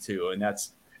 2022, and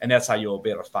that's how you'll be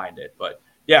able to find it. But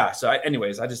yeah, so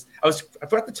anyways, I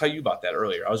forgot to tell you about that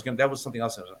earlier. That was something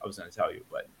else I was going to tell you,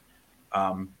 but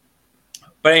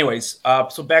anyways,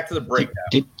 so back to the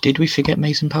breakdown. Did we forget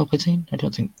Mason Palpatine? I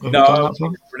don't think. No,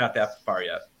 we're not that far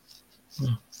yet.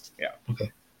 Oh. Yeah.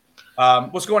 Okay.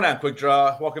 What's going on, Quick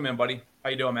Draw? Welcome in, buddy.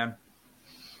 How you doing, man?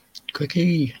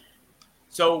 Quickie.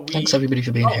 So thanks everybody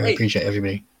for being here. I appreciate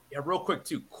everybody. Yeah, real quick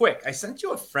too. Quick, I sent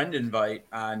you a friend invite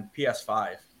on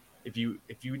PS5. I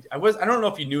don't know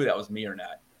if you knew that was me or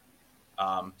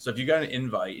not. So if you got an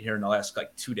invite here in the last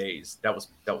like 2 days, that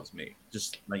was me.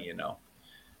 Just letting you know.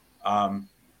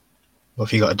 What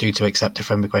have you got to do to accept a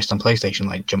friend request on PlayStation?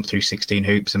 Like jump through 16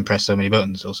 hoops and press so many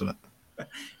buttons or something? No,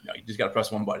 you just got to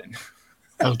press one button.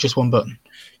 Oh, just one button?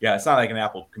 Yeah, it's not like an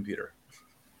Apple computer.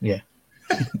 Yeah.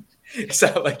 It's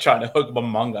not like trying to hook up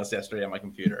Among Us yesterday on my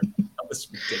computer. That was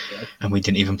ridiculous. And we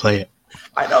didn't even play it.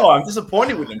 I know. I'm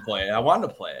disappointed we didn't play it. I wanted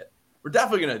to play it. We're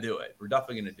definitely going to do it.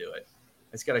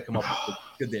 I just got to come up with a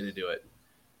good day to do it.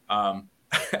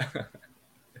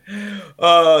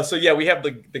 So yeah, we have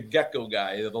the gecko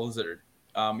guy, the lizard.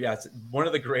 Yeah, it's one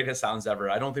of the greatest sounds ever.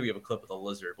 I don't think we have a clip of the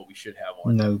lizard, but we should have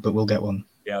one. No, but we'll get one.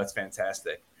 Yeah, it's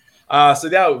fantastic. So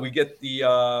now we get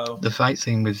the fight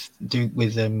scene with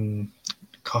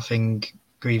coughing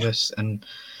Grievous, and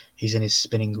he's in his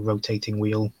spinning, rotating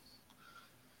wheel.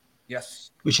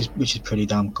 Yes, which is pretty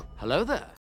damn cool. Hello there.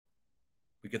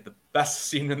 We get the best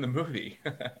scene in the movie.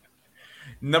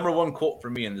 Number 1 quote for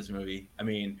me in this movie. I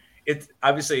mean, it's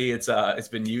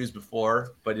been used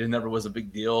before, but it never was a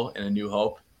big deal in A New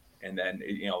Hope, and then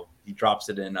he drops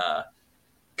it in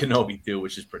Kenobi too,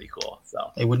 which is pretty cool.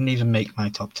 So it wouldn't even make my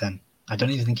top 10. I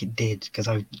don't even think it did, because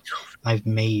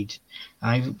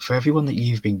for everyone that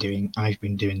you've been doing, I've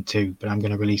been doing too, but I'm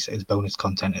going to release it as bonus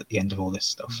content at the end of all this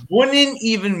stuff. Wouldn't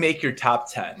even make your top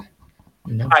 10.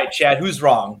 No. All right, Chad, who's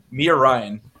wrong? Me or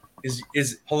Ryan?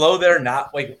 Is hello there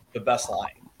not like the best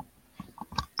line?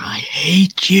 I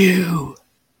hate you.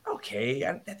 Okay,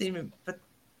 I didn't even. But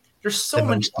there's so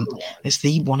much. It's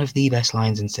one of the best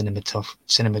lines in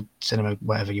cinema,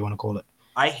 whatever you want to call it.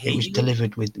 I hate. It was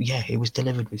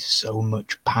delivered with so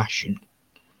much passion.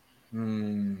 I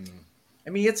mean,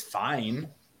 it's fine.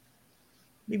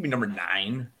 Maybe number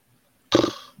 9.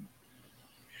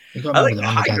 You got to remember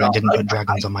I'm the guy that didn't put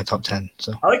dragons on my top 10.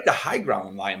 So I like the high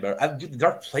ground line better. The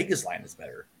Darth Plagueis line is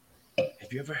better.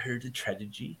 Have you ever heard the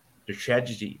tragedy? The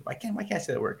tragedy. Why can't I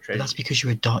say that word? Tragedy. That's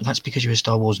because you're a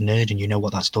Star Wars nerd and you know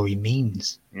what that story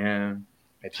means. Yeah.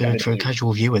 For a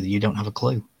casual viewer, you don't have a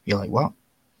clue. You're like, what?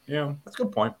 Yeah, that's a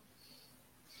good point.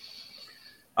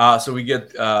 So we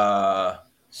get so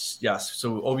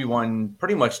Obi-Wan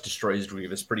pretty much destroys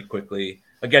Grievous pretty quickly.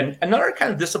 Again, another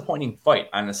kind of disappointing fight,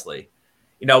 honestly.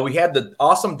 We had the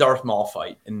awesome Darth Maul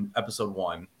fight in episode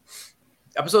 1.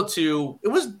 Episode 2, it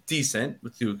was decent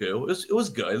with Dooku. It was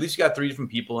good. At least you got 3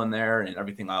 different people in there and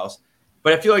everything else.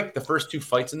 But I feel like the first 2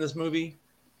 fights in this movie,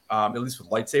 at least with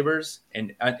lightsabers,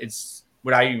 and it's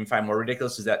what I even find more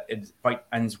ridiculous is that the fight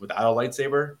ends without a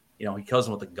lightsaber. He kills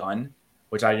him with a gun,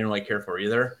 which I didn't really care for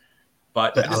either.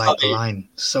 But I like the line.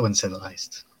 So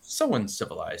uncivilized. So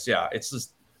uncivilized. Yeah, it's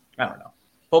just, I don't know.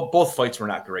 Both fights were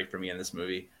not great for me in this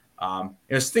movie.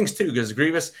 It stings too because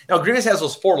Grievous has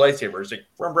those 4 lightsabers, like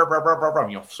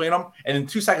swing them, and then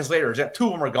 2 seconds later, 2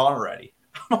 of them are gone already.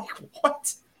 I'm like,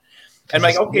 what? And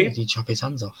I'm like, okay, he chop his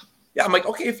hands off. Yeah, I'm like,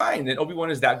 okay, fine. Then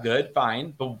Obi-Wan is that good,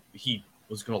 fine, but he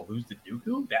was going to lose to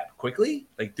Dooku that quickly.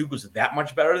 Like Dooku's that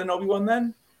much better than Obi-Wan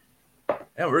then.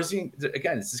 Yeah, we're seeing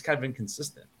again. It's just kind of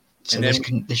inconsistent. So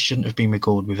And this shouldn't have been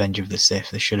recalled Revenge of the Sith.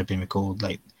 This should have been recalled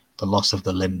like the loss of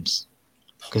the limbs,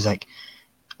 because like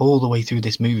all the way through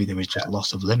this movie there was just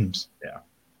loss of limbs. Yeah.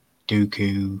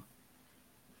 Dooku,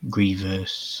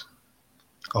 Grievous,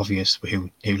 obvious who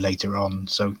later on.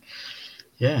 So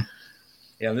yeah.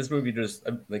 Yeah, in this movie there's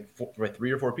like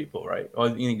 3 or 4 people, right?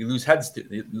 Well, you lose heads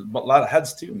too. A lot of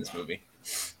heads too in this movie.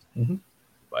 Mm-hmm.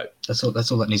 But that's all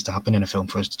that needs to happen in a film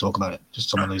for us to talk about it.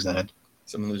 Just someone lose their head.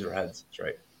 Someone lose their heads. That's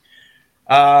right.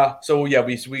 So yeah,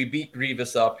 we beat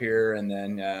Grievous up here, and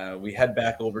then we head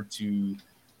back over to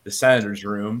the senator's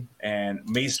room, and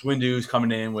Mace Windu's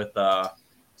coming in with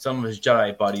some of his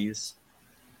Jedi buddies.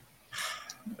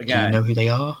 Again, do you know who they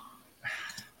are?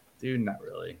 Dude, not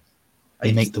really.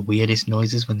 They make the weirdest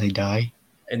noises when they die,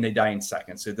 and they die in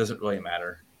seconds, so it doesn't really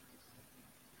matter.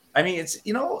 I mean, it's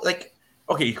like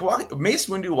okay, Mace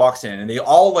Windu walks in, and they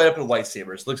all light up with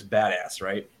lightsabers. Looks badass,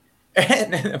 right?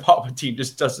 And then Palpatine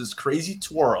just does this crazy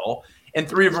twirl, and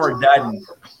 3 of them are dead.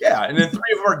 And then 3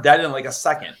 of them are dead in like a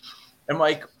second. I'm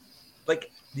like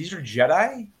these are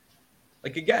Jedi?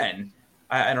 Like again,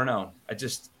 I don't know. I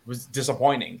just was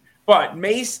disappointing. But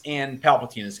Mace and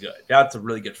Palpatine is good. That's a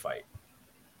really good fight.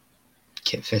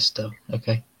 Kit Fisto,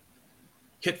 okay.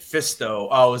 Kit Fisto,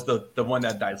 was the one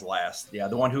that dies last. Yeah,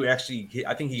 the one who actually,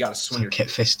 I think he got a swinger. So Kit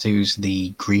Fisto's the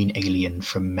green alien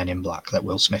from Men in Black that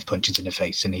Will Smith punches in the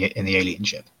face in the alien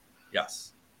ship.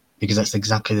 Yes. Because that's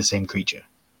exactly the same creature.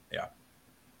 Yeah.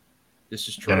 This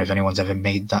is true. I don't know if anyone's ever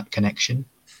made that connection,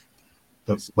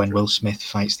 but when Will Smith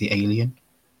fights the alien,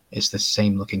 it's the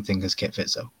same looking thing as Kit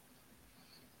Fisto.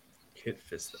 Kit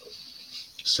Fisto.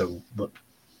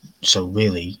 So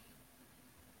really,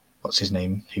 what's his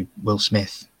name? Will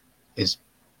Smith is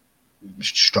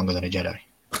stronger than a Jedi.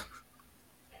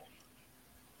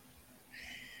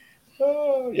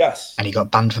 Yes. And he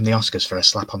got banned from the Oscars for a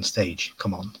slap on stage.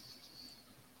 Come on.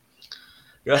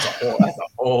 That's a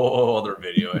whole other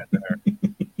video in there.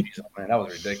 Jeez, man, that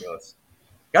was ridiculous.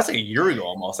 That's like a year ago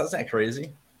almost. That's not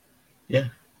crazy. Yeah.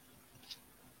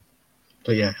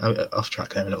 But yeah, off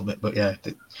track there a little bit. But yeah,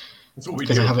 that's what we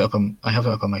because do. I have it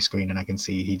up on my screen, and I can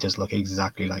see he does look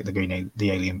exactly like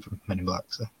the alien from Men in Black.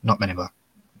 So not Men in Black.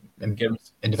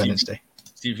 Independence Day.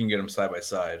 See if you can get them side by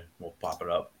side. We'll pop it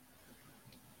up.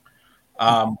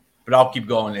 But I'll keep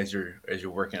going as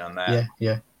you're working on that.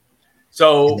 Yeah.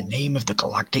 So, in the name of the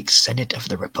Galactic Senate of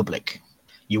the Republic,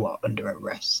 you are under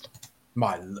arrest.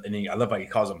 I love how he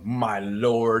calls him my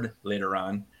lord later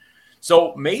on.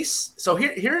 So Mace. So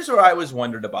here's where I was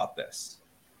wondered about this.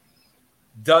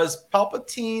 Does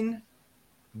Palpatine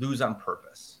lose on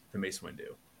purpose to Mace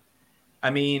Windu?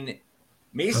 I mean,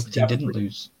 Mace didn't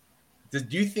lose. Do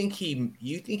you think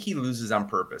he loses on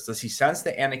purpose? Does he sense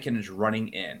that Anakin is running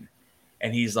in,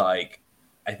 and he's like,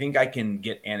 I think I can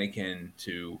get Anakin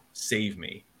to save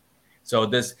me. So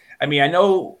this, I mean, I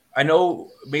know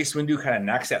Mace Windu kind of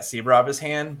knocks that saber out of his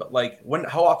hand, but like,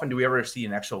 how often do we ever see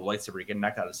an actual lightsaber get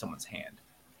knocked out of someone's hand?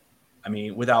 I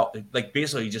mean, without like,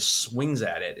 basically, he just swings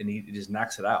at it and he just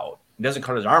knocks it out. He doesn't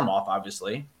cut his arm off,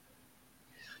 obviously.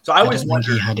 So I always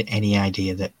wondered. He had any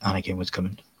idea that Anakin was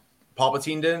coming.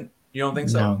 Palpatine didn't. You don't think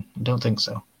so? No, I don't think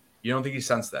so. You don't think he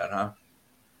sensed that, huh?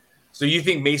 So you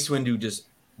think Mace Windu just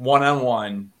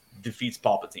one-on-one defeats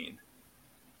Palpatine?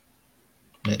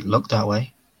 It looked that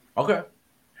way. Okay.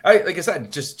 Like I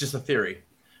said, just a theory.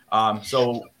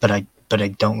 But I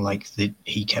don't like that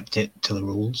he kept it to the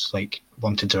rules. Like,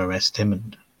 wanted to arrest him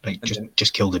and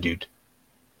just kill the dude.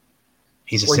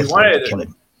 He's a Sith Lord, kill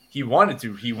him. He wanted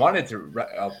to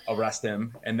arrest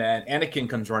him, and then Anakin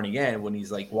comes running in when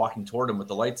he's like walking toward him with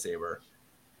the lightsaber.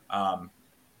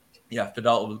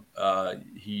 Fidel,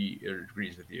 he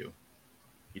agrees with you.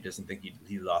 He doesn't think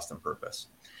he lost on purpose.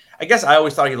 I guess I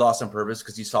always thought he lost on purpose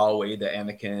because he saw a way that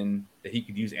he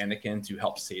could use Anakin to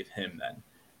help save him. Then,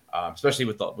 especially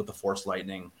with the Force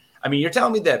lightning. I mean, you're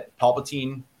telling me that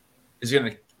Palpatine is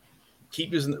going to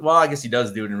keep using? Well, I guess he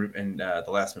does do it in the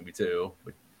last movie too.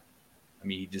 But, I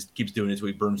mean, he just keeps doing it until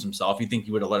he burns himself. You think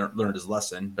he would have learned his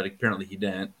lesson, but apparently he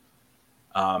didn't.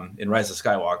 In Rise of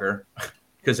Skywalker,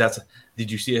 because did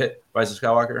you see it? Rise of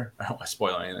Skywalker? I don't want to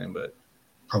spoil anything, but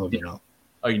probably not.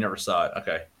 Oh, you never saw it?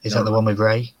 Okay. Is that the one with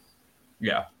Rey?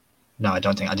 Yeah. No, I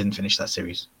didn't finish that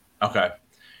series. Okay.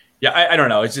 Yeah, I don't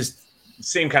know. It's just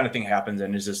same kind of thing happens,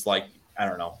 and it's just like, I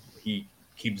don't know. He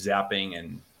keeps zapping,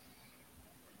 and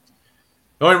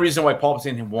the only reason why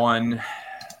Palpatine won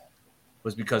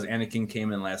was because Anakin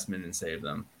came in last minute and saved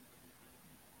them.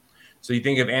 So you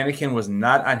think if Anakin was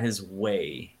not on his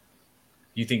way,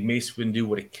 do you think Mace Windu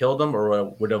would have killed him or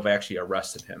would have actually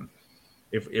arrested him?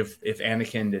 if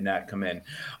Anakin did not come in.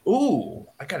 Ooh,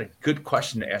 I got a good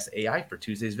question to ask AI for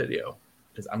Tuesday's video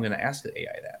because I'm going to ask the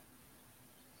AI that.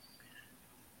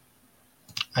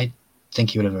 I think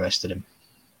he would have arrested him.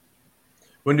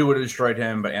 Windu would have destroyed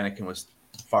him, but Anakin was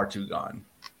far too gone.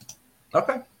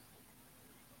 Okay.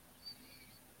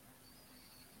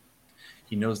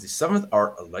 He knows the seventh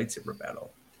art of lightsaber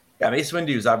battle. Yeah, Mace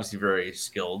Windu is obviously very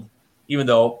skilled, even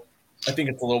though I think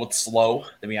it's a little bit slow,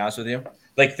 to be honest with you.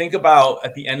 Like, think about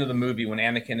at the end of the movie when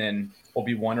Anakin and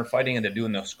Obi-Wan are fighting and they're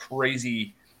doing those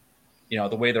crazy,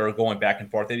 the way they're going back and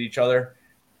forth at each other.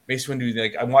 Mace Windu,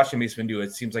 like, I'm watching Mace Windu,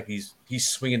 it seems like he's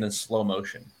swinging in slow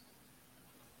motion.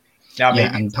 Now,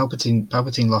 yeah, and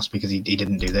Palpatine lost because he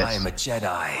didn't do this. I am a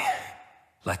Jedi,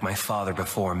 like my father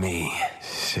before me.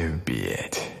 So be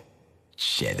it,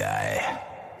 Jedi.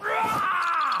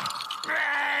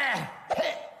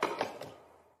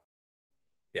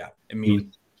 Yeah, I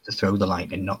mean, to throw the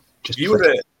lightning, not just. If you were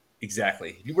to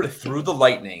exactly, if you were to throw the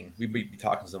lightning, we'd be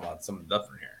talking about something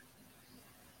different here.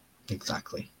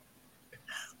 Exactly.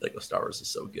 Lego Star Wars is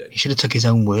so good. He should have took his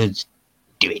own words.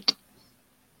 Do it.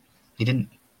 He didn't.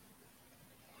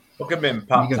 Look at him,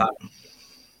 Pop Top.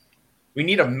 We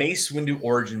need a Mace Windu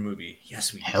origin movie.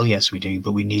 Yes, we do. Hell yes, we do.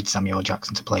 But we need Samuel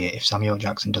Jackson to play it. If Samuel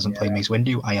Jackson doesn't play Mace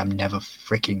Windu, I am never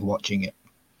freaking watching it.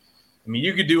 I mean,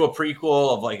 you could do a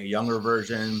prequel of like a younger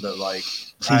version, but like,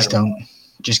 please don't.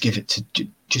 Just give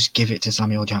it to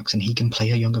Samuel Jackson. He can play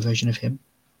a younger version of him.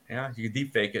 Yeah, you could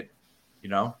deep fake it.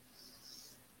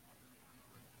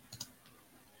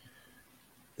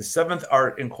 The seventh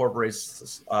art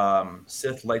incorporates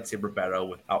Sith lightsaber battle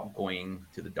without going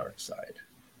to the dark side.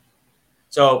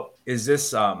 So, is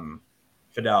this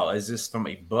Fidel? Is this from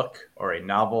a book or a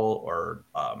novel, or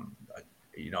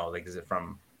like, is it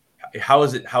from? How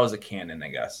is it canon, I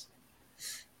guess?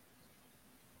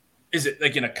 Is it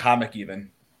like in a comic even?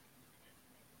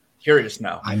 Curious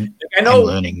now. I'm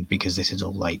learning because this is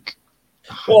all like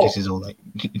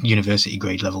university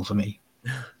grade level for me.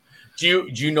 Do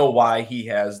you know why he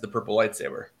has the purple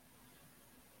lightsaber?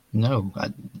 No,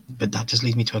 but that just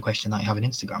leads me to a question that I have on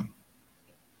Instagram.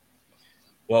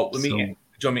 Well, do you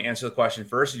want me to answer the question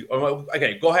first?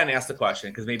 Okay, go ahead and ask the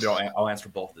question because maybe I'll answer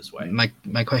both this way.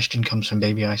 My question comes from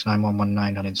Baby Ice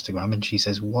 9119 on Instagram, and she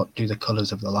says, "What do the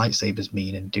colors of the lightsabers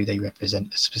mean, and do they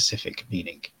represent a specific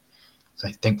meaning?" So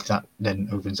I think that then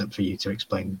opens up for you to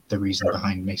explain the reason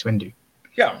behind Mace Windu.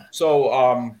 Yeah.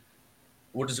 So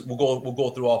we'll go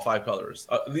through all 5 colors,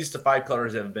 at least the 5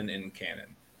 colors that have been in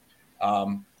canon.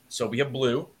 So we have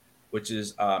blue, which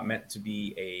is meant to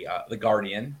be the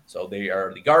guardian. So they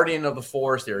are the guardian of the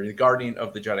Force. They're the guardian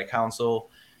of the Jedi Council.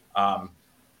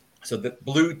 So the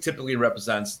blue typically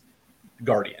represents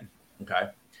guardian. Okay,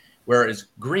 whereas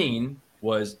green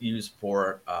was used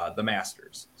for the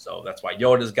masters. So that's why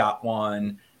Yoda's got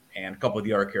one, and a couple of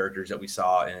the other characters that we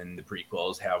saw in the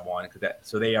prequels have one.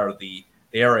 So they are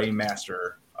a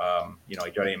master, a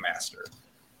Jedi master,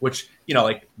 which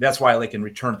that's why like in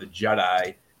Return of the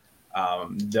Jedi.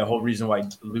 The whole reason why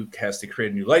Luke has to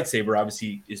create a new lightsaber,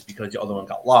 obviously, is because the other one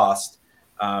got lost.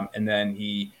 And then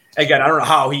I don't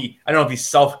know if he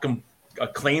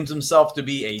claims himself to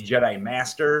be a Jedi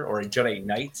master or a Jedi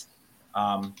knight.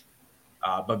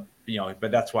 But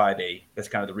that's that's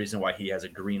kind of the reason why he has a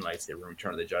green lightsaber in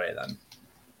Return of the Jedi then.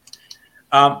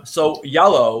 So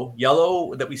yellow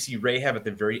that we see Rey have at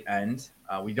the very end.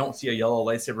 We don't see a yellow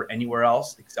lightsaber anywhere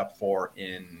else except for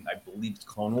in, I believe,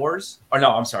 Clone Wars. Or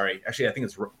no, I'm sorry. Actually, I think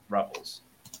it's Rebels.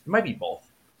 It might be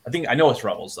both. I know it's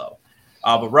Rebels though.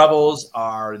 But Rebels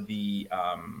are the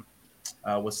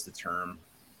what's the term?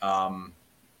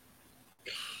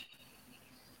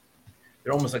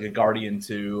 They're almost like a guardian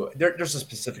to. There's a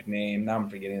specific name. Now I'm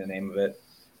forgetting the name of it.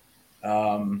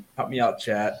 Help me out,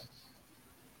 chat.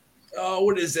 Oh,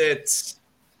 what is it?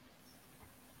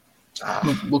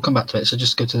 We'll come back to it. So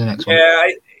just go to the next one.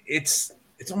 Yeah, it's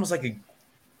almost like a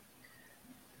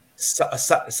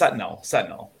sentinel.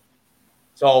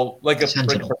 So like a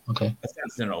sentinel. Okay. A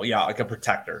sentinel, yeah, like a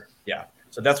protector. Yeah.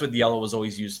 So that's what the yellow was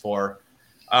always used for.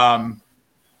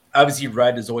 Obviously,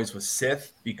 red is always with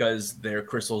Sith because their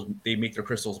crystals, they make their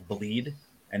crystals bleed,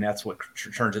 and that's what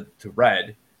turns it to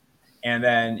red. And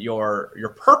then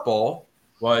your purple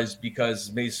was because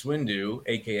Mace Windu,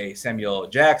 aka Samuel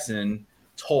Jackson,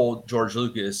 told George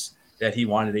Lucas that he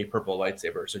wanted a purple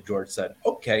lightsaber. So George said,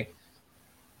 okay.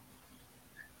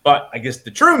 But I guess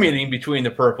the true meaning between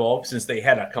the purple, since they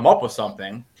had to come up with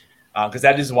something, because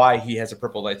that is why he has a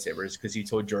purple lightsaber, is because he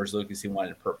told George Lucas he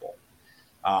wanted purple.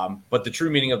 But the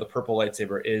true meaning of the purple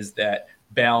lightsaber is that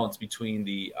balance between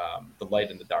the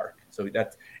light and the dark. So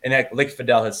that's, and that, like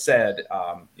Fidel has said,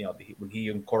 when he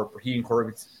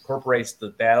incorporates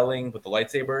the battling with the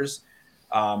lightsabers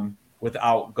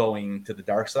without going to the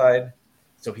dark side.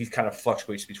 So he kind of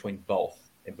fluctuates between both,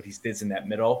 but he stays in that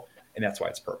middle, and that's why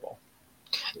it's purple.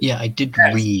 Yeah, I did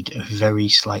read a very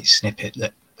slight snippet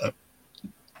that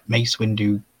Mace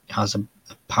Windu has a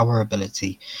power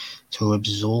ability to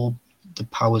absorb the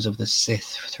powers of the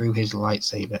Sith through his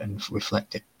lightsaber and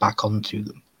reflect it back onto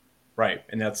them. Right,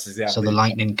 and that's exactly. So the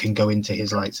lightning can go into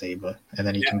his lightsaber, and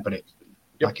then he can put it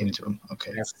back into him.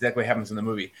 Okay, that's exactly what happens in the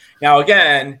movie. Now,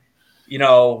 again,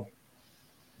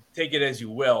 take it as you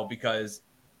will, because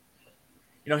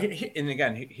and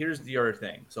again, here's the other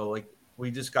thing. So, like, we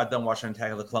just got done watching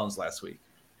Attack of the Clones last week.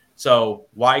 So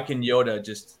why can Yoda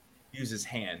just use his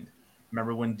hand?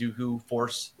 Remember when Dooku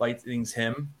force lightnings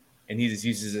him, and he just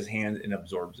uses his hand and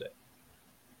absorbs it?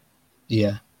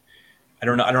 Yeah, I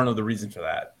don't know the reason for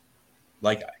that.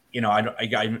 Like, I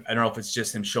don't know if it's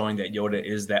just him showing that Yoda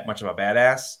is that much of a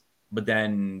badass. But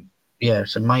then, yeah.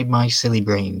 So my silly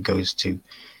brain goes to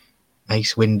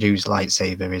Mace Windu's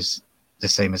lightsaber is the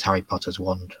same as Harry Potter's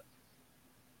wand,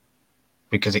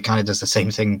 because it kind of does the same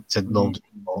thing to Lord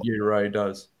Voldemort. You're right, it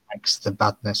does. Makes the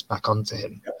badness back onto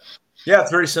him. Yeah,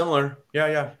 it's very similar.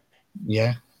 Yeah.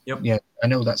 Yeah. Yep. Yeah, I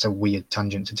know that's a weird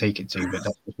tangent to take it to, but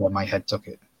that's just where my head took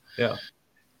it. Yeah.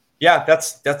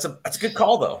 That's a good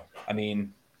call, though. I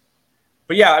mean,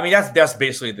 but yeah, I mean that's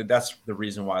basically that's the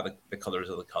reason why the colors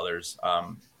are the colors.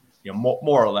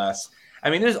 More or less. I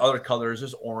mean, there's other colors.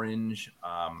 There's orange.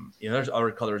 There's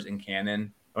other colors in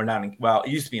canon, or not. It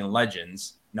used to be in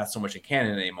Legends, not so much in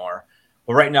canon anymore.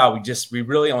 But right now, we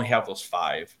really only have those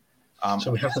 5.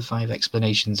 So we have the 5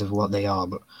 explanations of what they are,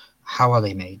 but how are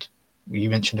they made? You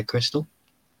mentioned a crystal.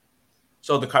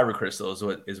 So the kyber crystal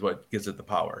is what gives it the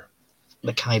power.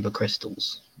 The kyber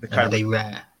crystals. Are they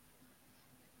rare?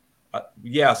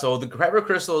 Yeah. So the kyber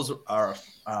crystals are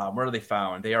where are they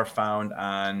found? They are found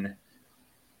on.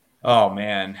 Oh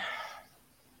man.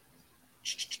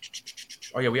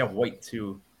 Oh yeah, we have white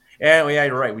too. Yeah,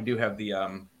 you're right. We do have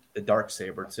the dark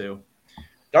saber too.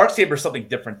 Dark saber is something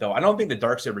different though. I don't think the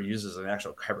dark saber uses an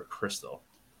actual kyber crystal.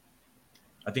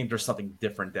 I think there's something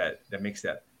different that makes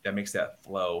that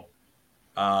flow.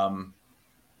 At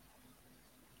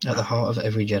the heart of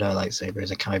every Jedi lightsaber is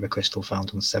a kyber crystal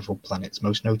found on several planets,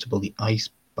 most notable the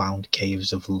ice-bound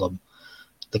caves of Lum.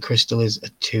 The crystal is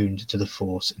attuned to the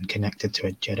Force and connected to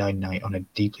a Jedi Knight on a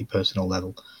deeply personal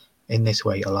level. In this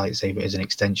way, a lightsaber is an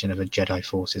extension of a Jedi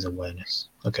Force's awareness.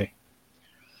 Okay.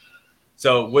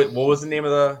 So what was the name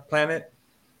of the planet?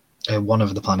 One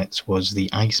of the planets was the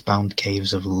ice-bound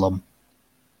caves of Lum.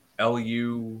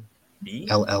 L-U-B?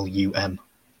 L-L-U-M.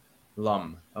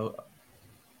 Lum. Oh,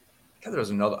 I thought there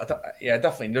was another.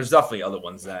 Definitely. There's definitely other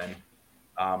ones then.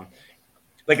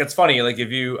 Like, it's funny. Like, if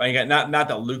you not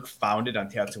that Luke found it on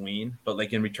Tatooine, but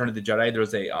like in Return of the Jedi,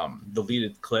 there's a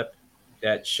deleted clip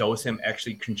that shows him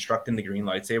actually constructing the green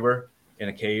lightsaber in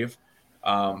a cave.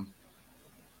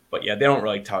 But yeah, they don't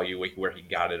really tell you where he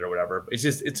got it or whatever. It's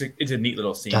just it's a neat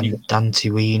little scene.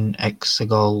 Dantooine,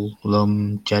 Exegol,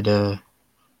 Lum, Jeddah,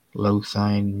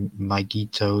 Lothine,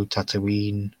 Magito,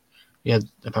 Tatooine. Yeah,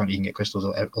 apparently you can get crystals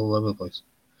all over the place.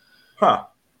 Huh.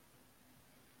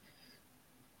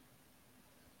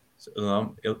 So,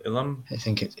 Ilum? I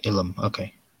think it's Ilum.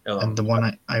 Okay. Ilum. And the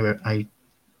one I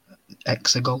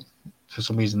Exegol, for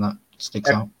some reason that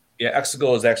sticks out. Yeah,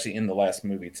 Exegol is actually in the last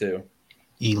movie too.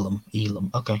 Elam.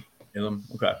 Okay. Elam.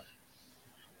 Okay.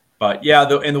 But yeah,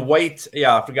 the white.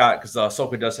 Yeah, I forgot because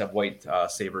Ahsoka does have white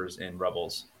sabers in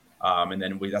Rebels, and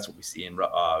then that's what we see in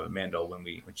Mando when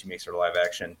she makes her live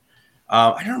action.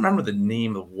 I don't remember the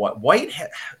name of what white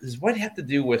does white have to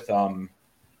do with. I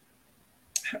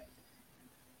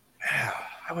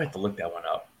would have to look that one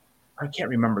up. I can't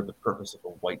remember the purpose of a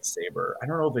white saber. I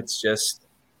don't know if it's just.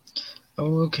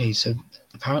 Oh, okay. So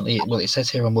apparently, it says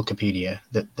here on Wikipedia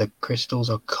that the crystals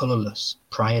are colorless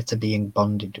prior to being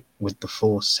bonded with the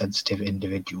Force-sensitive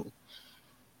individual.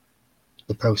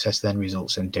 The process then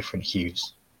results in different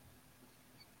hues.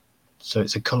 So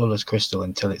it's a colorless crystal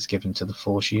until it's given to the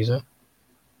Force user.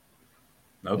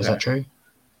 Okay. Is that true?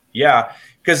 Yeah,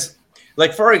 because,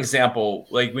 like, for example,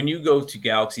 like when you go to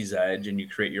Galaxy's Edge and you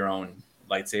create your own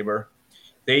lightsaber,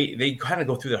 they kind of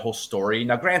go through that whole story.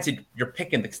 Now, granted, they're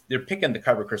picking the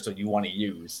kyber crystal you want to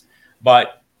use,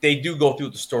 but they do go through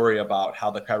the story about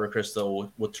how the kyber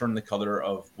crystal will turn the color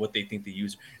of what they think the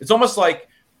user. It's almost like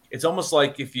if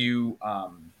you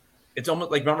it's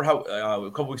almost like, remember how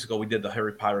a couple weeks ago we did the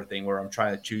Harry Potter thing where I'm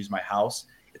trying to choose my house.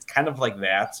 It's kind of like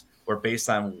that, where based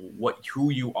on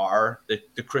who you are,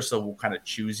 the crystal will kind of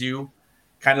choose you.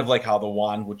 kind of like how the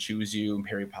wand would choose you in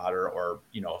Harry Potter, or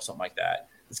something like that.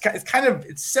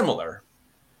 It's similar.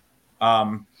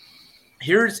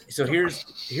 Here's just a I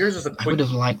would quick.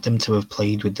 have liked them to have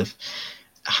played with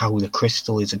how the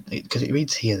crystal is, because it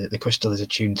reads here that the crystal is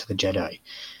attuned to the Jedi.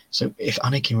 So if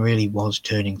Anakin really was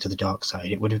turning to the dark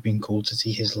side, it would have been cool to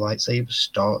see his lightsaber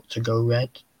start to go red,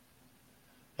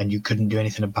 and you couldn't do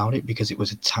anything about it because it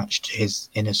was attached to his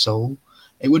inner soul.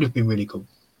 It would have been really cool.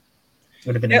 It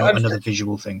would have been another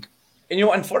visual thing. And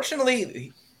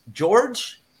unfortunately,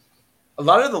 George, a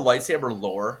lot of the lightsaber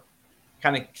lore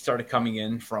kind of started coming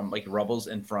in from like Rebels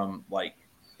and from like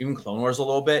even Clone Wars a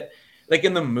little bit. Like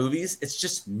in the movies, it's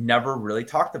just never really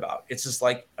talked about. It's just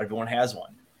like everyone has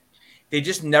one. They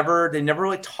never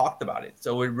really talked about it.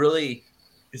 So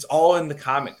it's all in the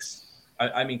comics.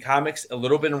 I mean, comics, a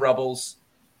little bit in Rebels,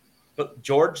 but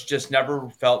George just never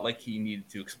felt like he needed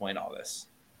to explain all this.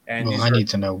 And I need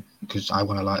to know, because I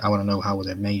want to know how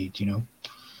they're made.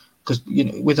 Because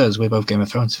with us, we're both Game of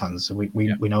Thrones fans, so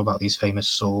we know about these famous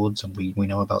swords, and we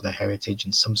know about their heritage,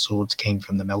 and some swords came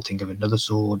from the melting of another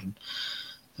sword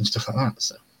and stuff like that.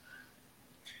 So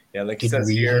yeah, like it did says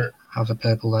Revan here, have a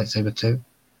purple lightsaber too?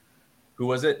 Who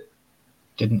was it?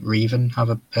 Didn't Revan have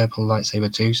a purple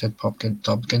lightsaber too? Said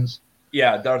Tompkins.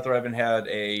 Yeah, Darth Revan had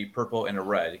a purple and a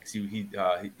red because he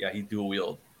dual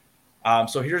wield.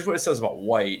 So here's what it says about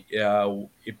white.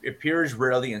 It appears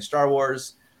rarely in Star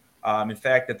Wars. In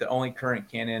fact, that the only current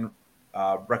canon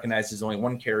recognizes only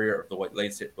one carrier of the white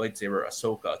lightsaber,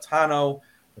 Ahsoka Tano,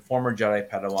 the former Jedi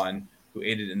Padawan who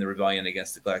aided in the rebellion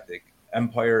against the Galactic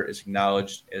Empire, is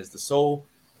acknowledged as the sole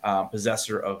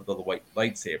possessor of the white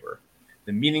lightsaber.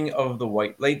 The meaning of the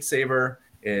white lightsaber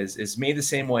is made the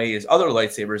same way as other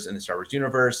lightsabers in the Star Wars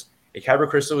universe. A kyber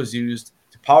crystal is used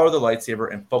to power the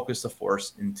lightsaber and focus the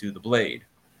force into the blade.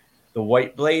 The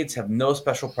white blades have no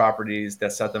special properties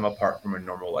that set them apart from a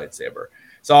normal lightsaber.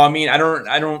 So, I mean,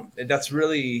 that's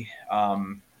really,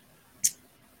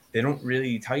 they don't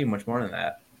really tell you much more than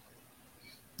that.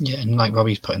 Yeah, and like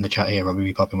Robbie's put in the chat here,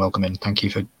 Robbie Poppin, welcome in. Thank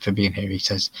you for being here. He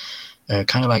says,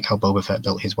 kind of like how Boba Fett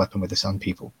built his weapon with the Sand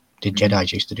People. Did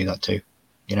Jedi used to do that too?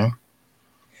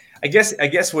 I guess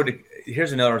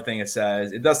here's another thing it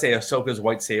says. It does say Ahsoka's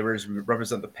white sabers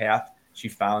represent the path she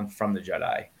found from the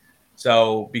Jedi.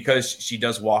 So because she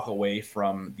does walk away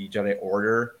from the Jedi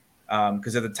Order,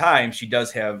 because at the time she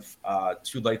does have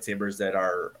two lightsabers that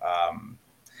are, I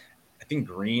think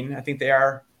green. I think they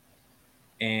are,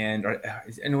 and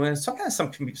when sometimes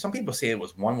some people say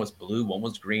one was blue, one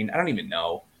was green. I don't even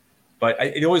know. But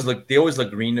they always look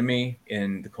green to me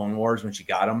in the Clone Wars when she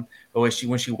got them. But when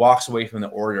she walks away from the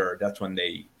Order, that's when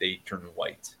they turn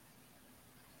white.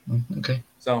 Okay.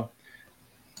 So,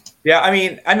 yeah, I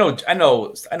mean, I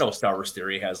know Star Wars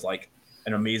Theory has like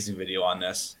an amazing video on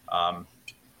this.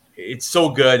 It's so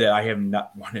good that I have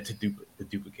not wanted to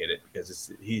duplicate it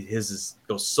because his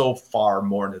goes so far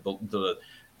more into the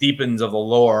deep ends of the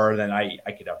lore than I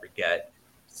could ever get.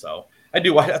 So I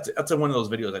do watch. That's one of those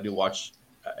videos I do watch.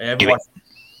 I haven't watched.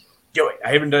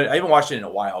 I haven't watched it in a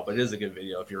while, but it is a good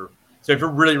video. If you're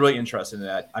really, really interested in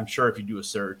that, I'm sure if you do a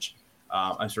search,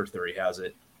 I'm sure Theory has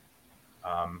it.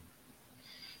 I'm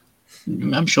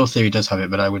sure Theory does have it,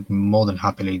 but I would more than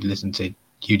happily listen to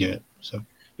you do it. So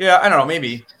yeah, I don't know.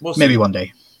 Maybe we'll see. Maybe one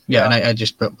day. Yeah, and I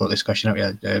just brought this question up.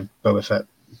 Yeah, Boba Fett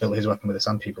built his weapon with the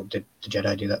Sand People. Did the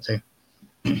Jedi do that too?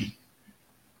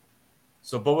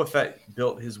 So Boba Fett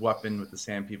built his weapon with the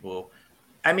Sand People.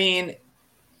 I mean,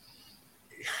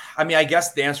 I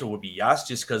guess the answer would be yes,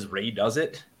 just because Rey does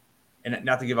it, and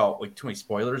not to give out like too many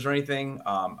spoilers or anything.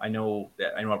 I know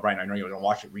Brian. I know you're gonna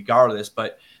watch it regardless,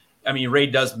 but I mean, Rey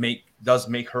does make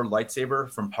her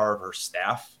lightsaber from part of her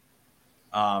staff.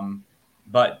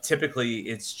 But typically,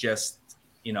 it's just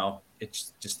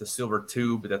it's just the silver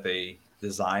tube that they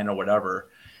design or whatever.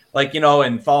 Like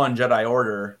in Fallen Jedi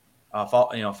Order,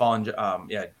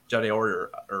 Jedi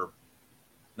Order or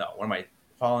no, what am I?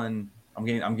 Fallen.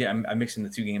 I'm mixing the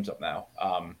two games up now.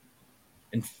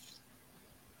 And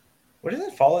what is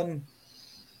it? Fallen.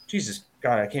 Jesus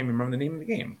God, I can't remember the name of the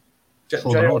game.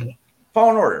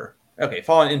 Fallen Order. Okay,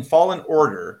 Fallen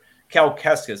Order. Cal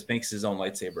Kestis makes his own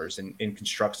lightsabers and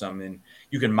constructs them, and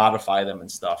you can modify them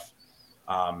and stuff.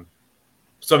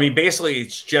 So I mean, basically,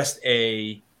 it's just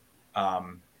the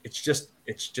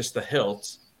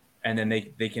hilt, and then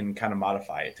they can kind of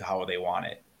modify it to how they want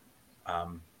it.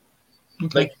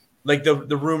 Okay. Like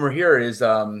the rumor here is,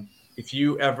 if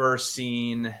you ever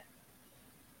seen,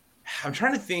 I'm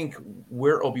trying to think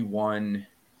where Obi-Wan,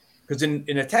 because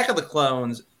in Attack of the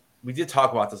Clones, we did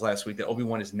talk about this last week that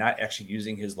Obi-Wan is not actually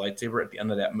using his lightsaber at the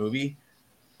end of that movie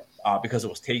because it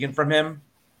was taken from him.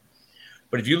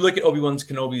 But if you look at Obi-Wan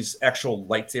Kenobi's actual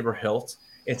lightsaber hilt,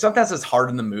 and sometimes it's hard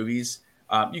in the movies.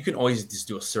 You can always just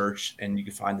do a search and you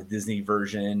can find the Disney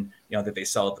version, that they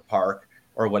sell at the park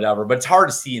or whatever. But it's hard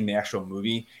to see in the actual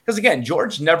movie because, again,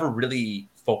 George never really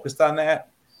focused on that.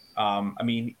 I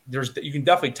mean, you can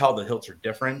definitely tell the hilts are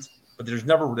different, but there's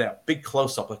never that big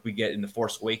close-up like we get in The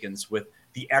Force Awakens with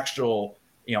the actual,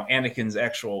 Anakin's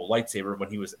actual lightsaber when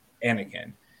he was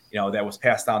Anakin, that was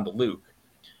passed on to Luke.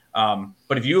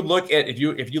 But if you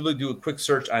do a quick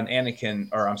search on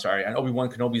on Obi-Wan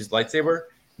Kenobi's lightsaber,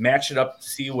 match it up to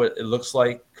see what it looks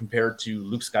like compared to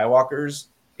Luke Skywalker's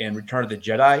in Return of the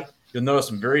Jedi, you'll notice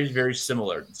some very, very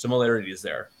similarities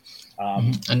there.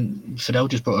 And Fidel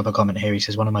just brought up a comment here. He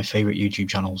says one of my favorite YouTube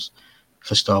channels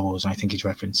for Star Wars, and I think he's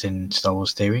referencing Star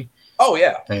Wars Theory. Oh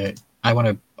yeah.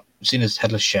 Seeing as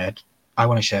Headless shared, I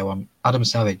want to share one. Adam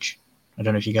Savage. I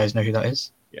don't know if you guys know who that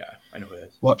is. Yeah, I know who it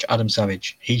is. Watch Adam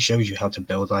Savage. He shows you how to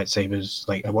build lightsabers.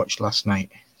 Like I watched last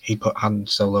night. He put Han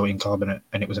Solo in carbonate,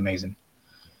 and it was amazing.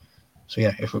 So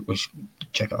yeah, if we should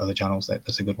check out other channels,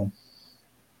 that's a good one.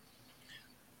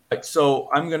 So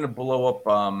I'm gonna blow up.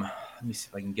 Let me see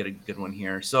if I can get a good one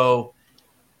here. So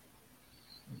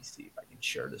let me see if I can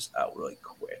share this out really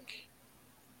quick.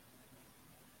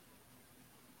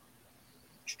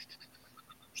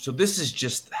 So this is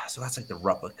that's like the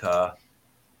replica.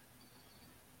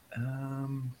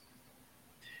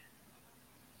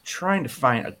 Trying to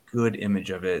find a good image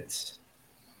of it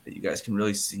that you guys can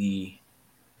really see.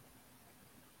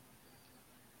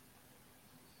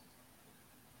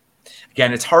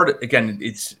 Again, it's hard. Again,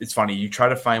 it's funny. You try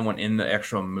to find one in the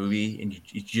actual movie, and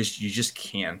you just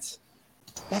can't.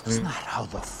 That's not how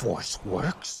the Force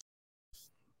works.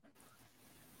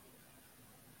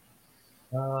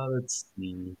 Let's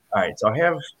see. All right, so I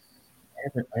have.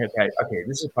 Okay,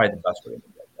 this is probably the best way to do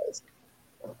that, guys.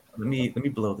 Let me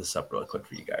blow this up real quick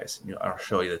for you guys. I'll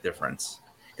show you the difference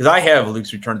because I have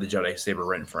Luke's Return of the Jedi saber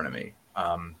right in front of me,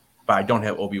 but I don't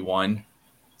have Obi-Wan.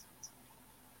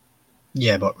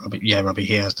 Yeah, but Robbie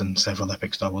here has done several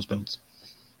epic Star Wars builds.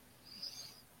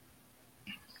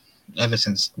 Ever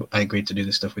since I agreed to do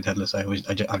this stuff with Headless,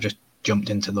 I've just jumped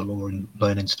into the lore and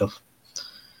learning stuff.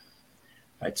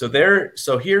 All right,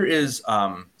 so here's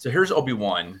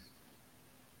Obi-Wan.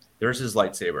 There's his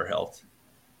lightsaber hilt.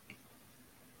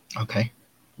 Okay,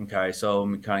 so let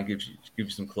me kind of give you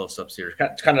some close-ups here.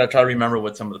 Kind of try to remember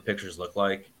what some of the pictures look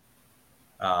like.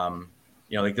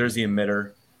 Like there's the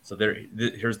emitter. So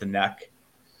here's the neck.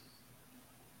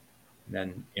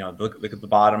 And then, look at the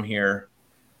bottom here.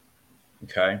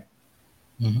 Okay.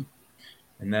 Mm-hmm.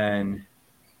 And then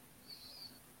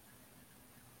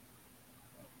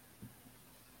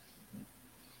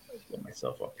let's get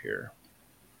myself up here.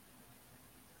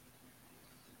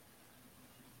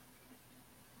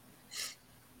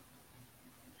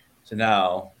 So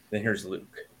now, then here's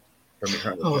Luke.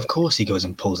 Of course he goes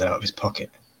and pulls it out of his pocket.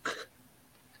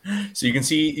 So you can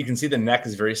see the neck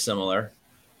is very similar.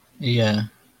 Yeah.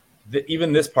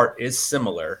 Even this part is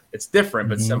similar. It's different,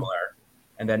 but similar.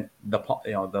 And then the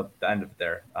end of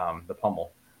there, the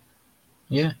pommel.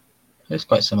 Yeah, it's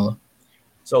quite similar.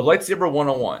 So lightsaber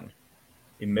 101,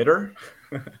 emitter.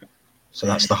 So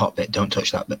that's the hot bit. Don't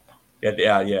touch that bit.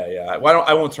 Yeah. Well,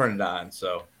 I won't turn it on.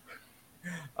 So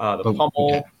the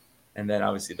pommel, and then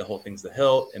obviously the whole thing's the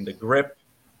hilt and the grip.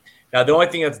 Now the only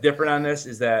thing that's different on this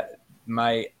is that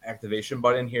my activation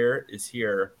button here is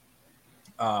here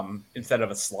instead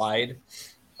of a slide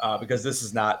because this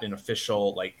is not an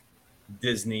official like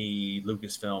Disney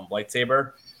Lucasfilm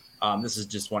lightsaber. This is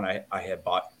just one I had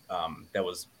bought that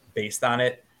was based on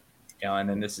it. And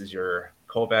then this is your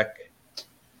Kovac.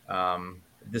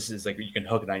 This is like you can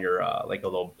hook it on your like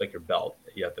your belt.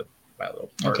 You have to buy a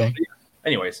little part. Okay.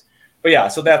 Anyways, but yeah,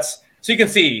 so you can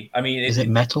see. I mean, is it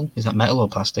metal? Is that metal or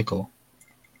plastic or?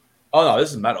 Oh no,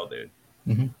 this is metal, dude.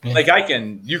 Mm-hmm, yeah. Like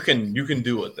you can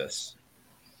do with this.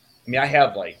 I mean, I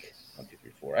have like 1, 2,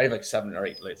 3, 4. I have like 7 or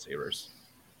 8 lightsabers.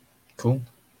 Cool.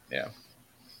 Yeah.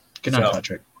 Good night,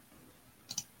 Patrick.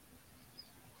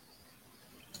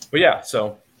 But yeah,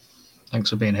 so. Thanks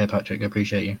for being here, Patrick. I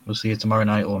appreciate you. We'll see you tomorrow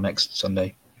night or next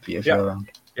Sunday if you're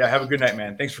around. Yeah, have a good night,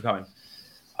 man. Thanks for coming.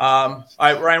 All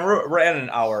right, Ryan, we're at an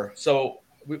hour. So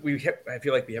I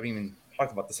feel like we haven't even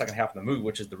talked about the second half of the movie,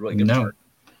 which is the really good part.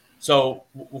 So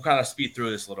we'll kind of speed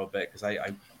through this a little bit because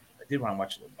I did want to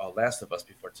watch Last of Us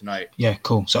before tonight. Yeah,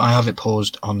 cool. So I have it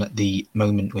paused on the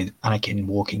moment with Anakin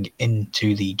walking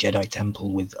into the Jedi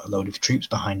Temple with a load of troops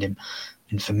behind him.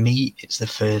 And for me, it's the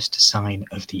first sign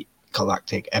of the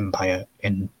Galactic Empire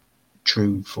in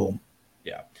true form.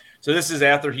 Yeah. So this is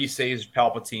after he saves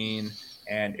Palpatine.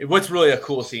 And what's really a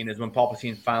cool scene is when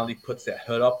Palpatine finally puts that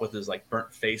hood up with his like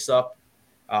burnt face up.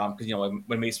 because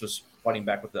when Mace was fighting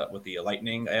back with the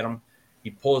lightning at him, he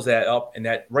pulls that up, and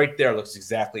that right there looks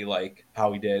exactly like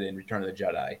how he did in Return of the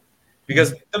Jedi,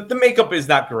 because the makeup is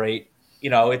not great.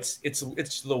 It's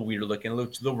a little weird looking, a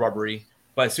little rubbery.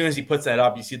 But as soon as he puts that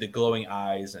up, you see the glowing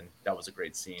eyes, and that was a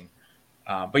great scene.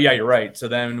 But yeah, you're right. So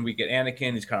then we get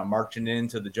Anakin. He's kind of marching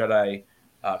into the Jedi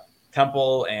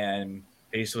temple and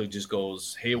basically just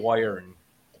goes haywire and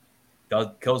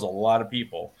kills a lot of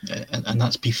people. And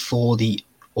that's before the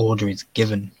order is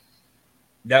given.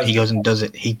 He goes and does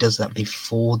it. He does that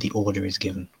before the order is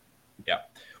given. Yeah,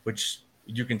 which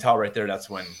you can tell right there.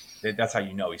 That's how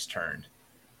you know he's turned.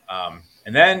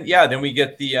 And then we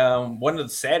get the one of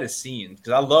the saddest scenes,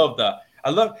 because I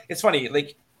love. It's funny,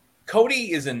 like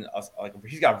Cody is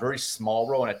he's got a very small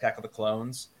role in Attack of the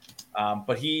Clones,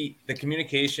 but the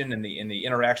communication and the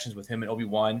interactions with him and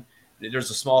Obi-Wan. There's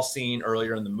a small scene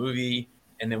earlier in the movie,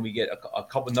 and then we get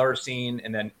another scene,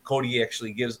 and then Cody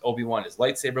actually gives Obi-Wan his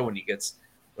lightsaber when he gets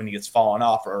fallen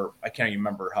off, or I can't even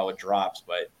remember how it drops,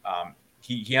 but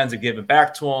he ends up giving it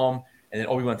back to him, and then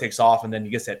Obi-Wan takes off, and then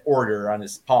he gets that order on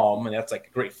his palm, and that's like a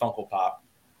great Funko Pop,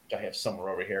 which I have somewhere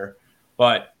over here.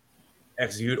 But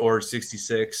execute Order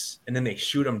 66, and then they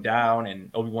shoot him down, and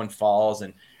Obi-Wan falls,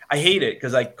 and I hate it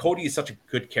because like Cody is such a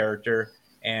good character,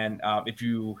 and if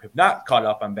you have not caught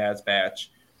up on Bad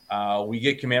Batch, we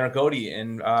get Commander Cody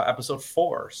in episode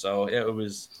 4. So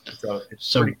it's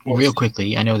so real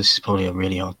quickly, I know this is probably a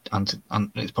really odd answer,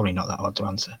 and it's probably not that odd to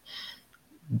answer.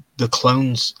 The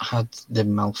clones had the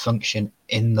malfunction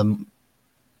in them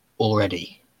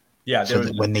already. Yeah. So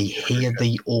that when they hear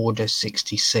the Order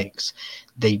 66,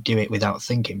 they do it without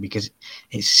thinking, because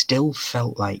it still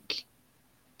felt like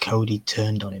Cody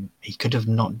turned on him. He could have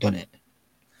not done it.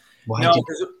 Why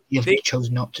did he chose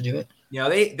not to do it?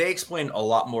 They explain a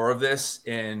lot more of this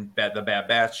in the Bad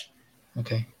Batch.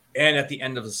 Okay. And at the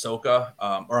end of Ahsoka,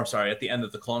 at the end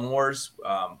of the Clone Wars,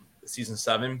 season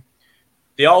 7,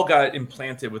 they all got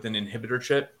implanted with an inhibitor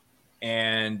chip,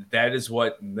 and that is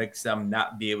what makes them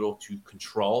not be able to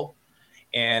control.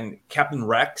 And Captain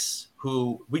Rex,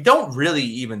 who we don't really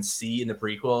even see in the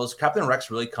prequels, Captain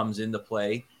Rex really comes into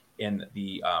play in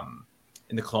the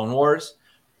Clone Wars.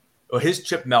 Well, his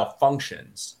chip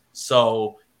malfunctions,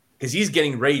 so because he's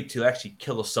getting ready to actually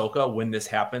kill Ahsoka when this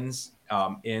happens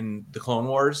in the Clone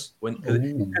Wars.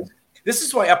 This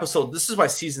is why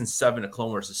season 7 of Clone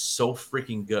Wars is so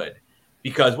freaking good,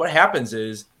 because what happens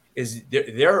is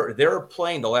they're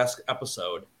playing the last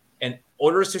episode, and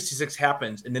Order 66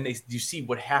 happens, and then you see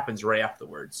what happens right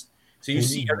afterwards. So you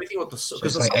see everything with so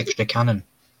it's like extra canon.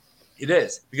 It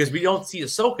is, because we don't see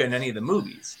Ahsoka in any of the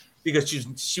movies, because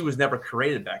she was never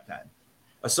created back then.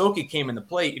 Ahsoka came into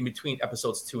play in between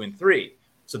episodes 2 and 3.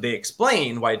 So they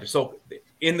explain why Ahsoka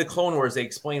in the Clone Wars. They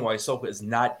explain why Ahsoka is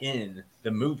not in the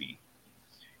movie,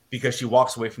 because she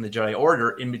walks away from the Jedi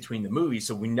Order in between the movies.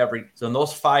 So in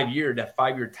those 5 years, that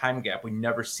 5-year time gap, we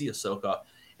never see Ahsoka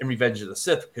in Revenge of the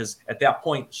Sith, because at that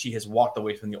point she has walked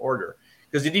away from the Order.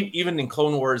 Because even in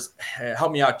Clone Wars,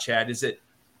 help me out, Chad.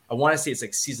 I want to say it's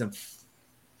like season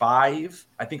 5.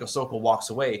 I think Ahsoka walks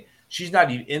away. She's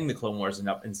not even in the Clone Wars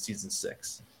in season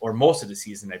 6, or most of the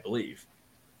season, I believe.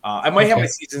 I might have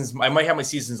my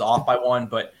seasons off by one,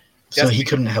 but so he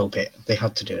couldn't help it. They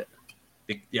had to do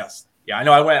it. Yes, yeah, I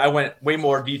know. I went way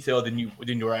more detail than you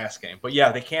were asking, but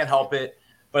yeah, they can't help it.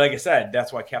 But like I said,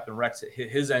 that's why Captain Rex,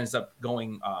 his ends up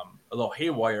going a little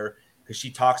haywire, because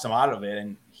she talks him out of it,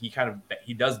 and he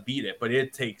does beat it, but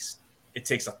it takes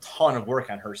a ton of work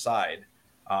on her side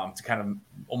to kind of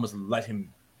almost let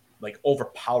him like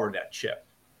overpower that chip.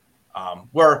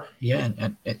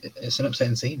 And it's an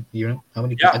upsetting scene. You know how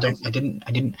many? Yeah,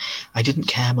 I didn't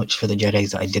care much for the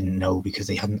Jedis that I didn't know, because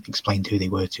they hadn't explained who they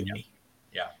were to me.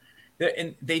 Yeah,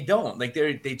 and they don't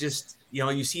they just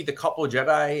you see the couple of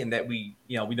Jedi, and that we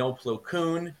know Plo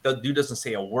Koon. The dude doesn't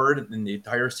say a word in the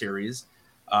entire series.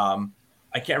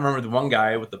 I can't remember the one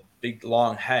guy with the big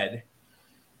long head.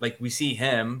 Like, we see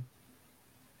him.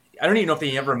 I don't even know if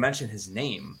they ever mention his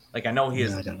name. Like, I know he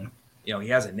is. I don't know. He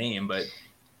has a name, but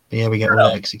yeah, we get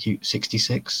Order Execute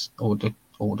 66. Order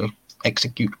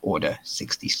Execute Order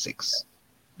 66.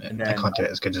 And then, I can't do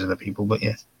it as good as other people, but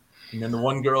yeah. And then the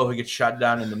one girl who gets shot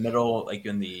down in the middle, like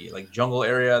in the jungle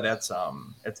area, that's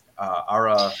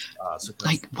Ara.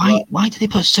 Like, why do they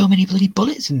put so many bloody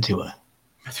bullets into her?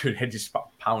 Dude, it just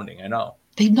stopped pounding. I know.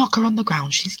 They knock her on the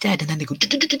ground, she's dead, and then they go.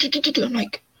 I'm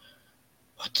like,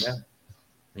 what? Yeah.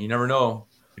 You never know.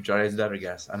 Jedi's dead, I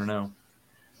guess. I don't know.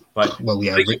 But well,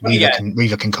 yeah,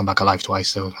 Reva can come back alive twice,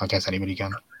 so I guess anybody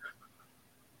can.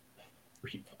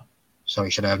 Reva. Sorry,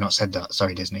 should I have not said that?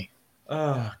 Sorry, Disney.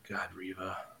 Oh God,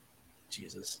 Reva.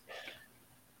 Jesus.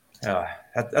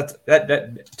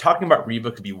 That talking about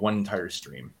Reva could be one entire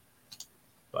stream,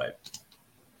 but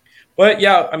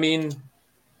yeah, I mean,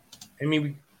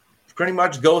 we pretty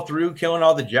much go through killing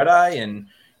all the Jedi, and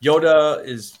Yoda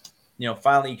is,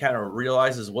 finally kind of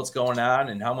realizes what's going on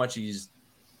and how much he's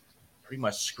pretty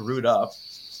much screwed up,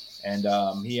 and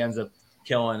he ends up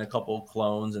killing a couple of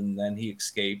clones, and then he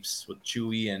escapes with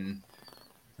Chewie and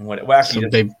what. Well, actually,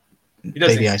 So he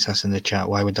does. Baby Ice asked in the chat,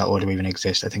 why would that order even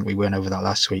exist? I think we went over that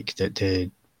last week.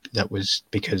 That was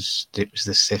because it was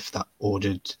the Sith that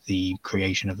ordered the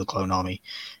creation of the clone army,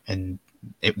 and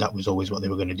that was always what they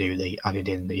were going to do. They added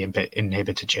in the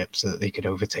inhibitor chip so that they could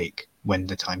overtake when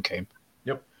the time came.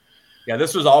 Yep. Yeah,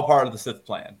 this was all part of the Sith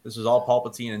plan. This was all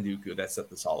Palpatine and Dooku that set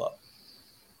this all up.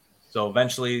 So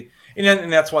eventually,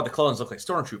 and that's why the clones look like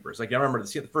stormtroopers. Like, I remember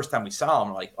the first time we saw them,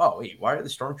 we're like, oh, wait, why are the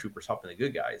stormtroopers helping the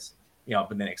good guys?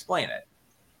 But then explain it.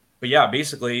 But yeah,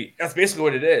 that's basically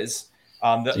what it is.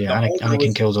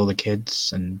 Anakin kills all the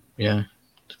kids, and yeah,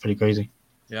 it's pretty crazy.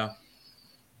 Yeah.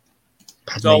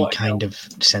 Padme kind of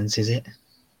senses it.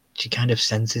 She kind of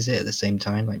senses it at the same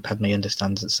time. Like, Padme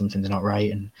understands that something's not right,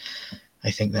 and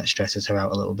I think that stresses her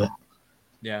out a little bit.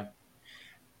 Yeah.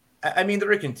 I mean,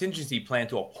 they're a contingency plan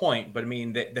to a point, but I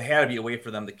mean, there had to be a way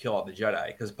for them to kill all the Jedi,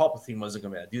 because Palpatine wasn't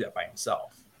going to do that by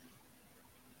himself.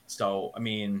 So, I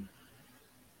mean,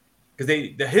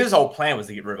 because his whole plan was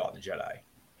to get rid of all the Jedi,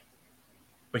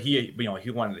 but he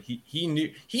wanted to, he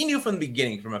knew from the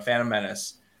beginning, from a Phantom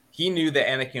Menace, he knew that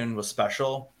Anakin was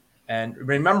special. And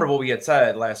remember what we had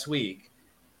said last week,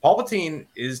 Palpatine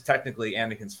is technically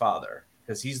Anakin's father,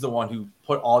 because he's the one who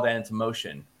put all that into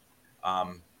motion.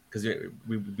 Because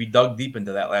we dug deep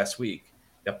into that last week,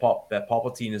 that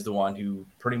Palpatine is the one who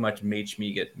pretty much made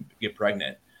Shmi get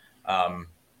pregnant,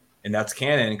 and that's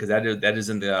canon, because that is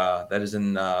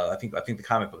in I think the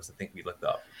comic books I think we looked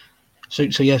up.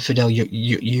 So yeah, Fidel,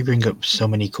 you bring up so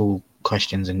many cool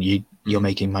questions, and you're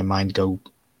making my mind go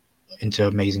into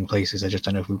amazing places. I just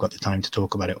don't know if we've got the time to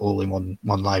talk about it all in one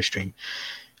live stream.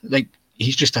 Like,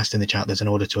 he's just asked in the chat, there's an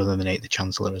order to eliminate the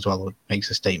Chancellor as well,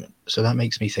 makes a statement. So that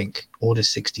makes me think Order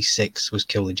 66 was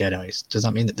kill the Jedis. Does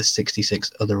that mean that there's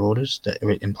 66 other orders that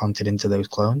are implanted into those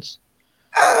clones?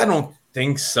 I don't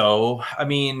think so. I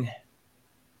mean,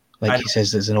 like he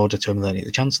says, there's an order to eliminate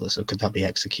the Chancellor. So could that be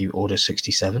execute Order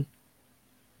 67?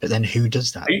 But then who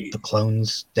does that? The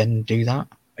clones then do that?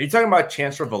 Are you talking about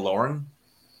Chancellor Valoran?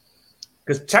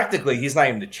 Because technically, he's not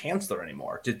even the Chancellor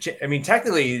anymore. I mean,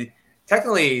 technically,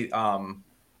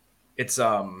 it's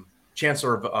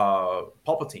Chancellor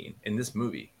Palpatine in this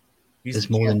movie. There's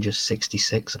more than just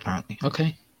 66, apparently.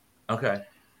 Okay.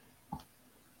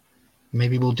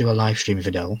 Maybe we'll do a live stream,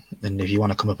 Fidel, and if you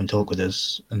want to come up and talk with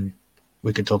us, and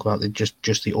we could talk about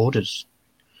just the orders.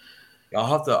 I'll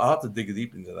have to dig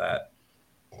deep into that.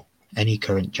 Any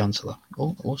current Chancellor.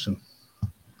 Oh, awesome.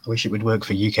 I wish it would work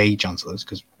for UK Chancellors,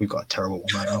 because we've got a terrible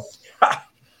one right now.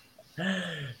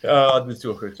 I'll just do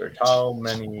a quick search. How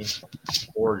many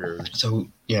orders? So,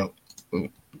 yeah,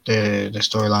 the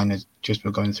storyline is just, we're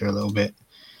going through a little bit.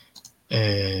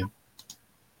 Where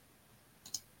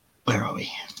are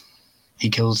we? He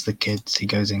kills the kids. He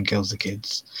goes in, kills the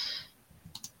kids.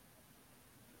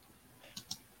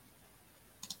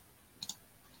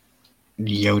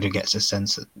 Yoda gets a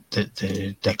sense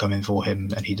that they're coming for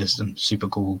him, and he does some super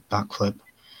cool backflip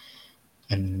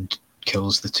and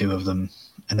kills the two of them,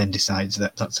 and then decides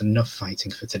that that's enough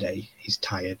fighting for today. He's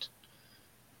tired,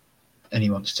 and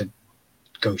he wants to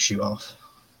go shoot off.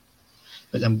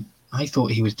 But then I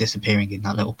thought he was disappearing in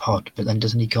that little pod, but then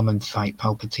doesn't he come and fight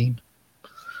Palpatine?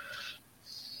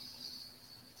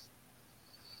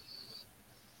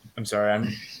 I'm sorry, I'm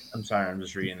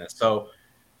just reading this. So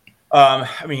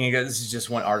I mean, this is just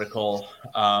one article.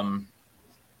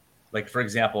 Like, for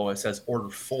example, it says Order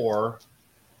 4.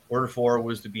 Order 4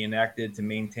 was to be enacted to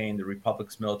maintain the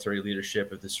Republic's military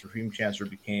leadership if the Supreme Chancellor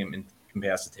became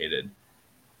incapacitated.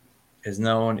 As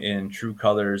known in true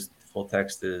colors, the full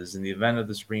text is, in the event of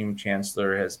the Supreme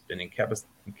Chancellor has been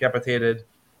incapacitated,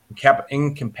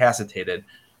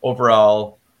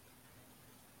 overall,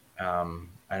 I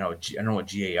don't know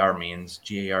what GAR means.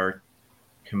 GAR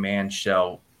command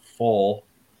shall full.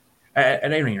 I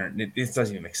don't even. This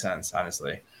doesn't even make sense,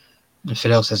 honestly.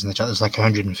 Fidel says in the chat there's like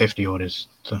 150 orders.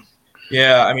 So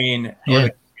yeah, I mean,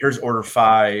 here's Order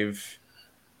 5.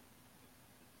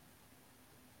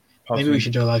 Maybe we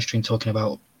should do a live stream talking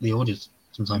about the orders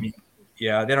sometime.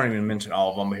 Yeah, they don't even mention all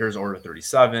of them, but here's Order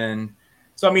 37.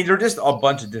 So I mean, they're just a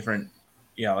bunch of different,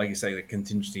 like you say, the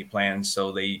contingency plans.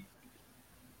 So I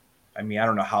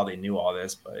don't know how they knew all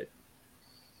this, but.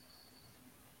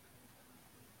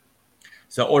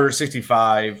 So Order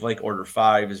 65, like Order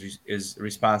 5, is a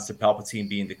response to Palpatine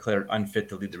being declared unfit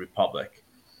to lead the Republic.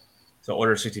 So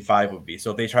Order 65 would be.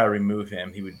 So if they try to remove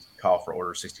him, he would call for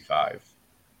Order 65.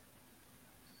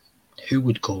 Who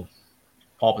would call?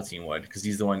 Palpatine would, because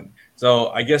he's the one. So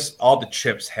I guess all the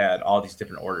chips had all these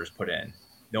different orders put in.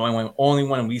 The only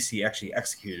one we see actually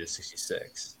executed is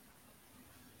 66.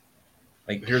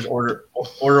 Like here's Order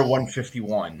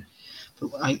 151.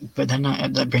 But then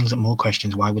that brings up more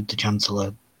questions. Why would the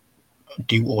Chancellor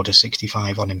do Order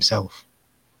 65 on himself?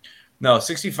 No,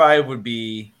 65 would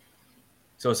be.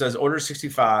 So it says Order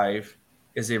 65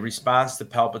 is a response to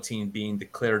Palpatine being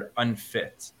declared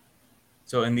unfit.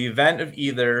 So in the event of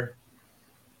either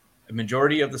a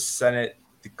majority of the Senate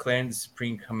declaring the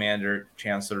Supreme Commander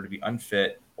Chancellor to be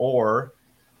unfit, or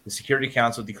the Security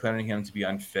Council declaring him to be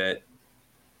unfit,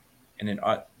 and then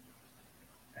I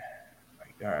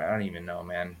don't even know,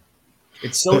 man.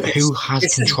 It's so. But who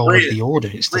has control of the Order?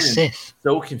 It's the Sith.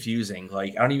 So confusing.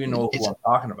 Like I don't even know who I'm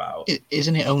talking about.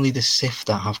 Isn't it only the Sith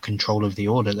that have control of the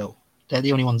Order, though? They're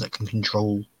the only ones that can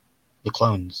control the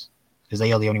clones, because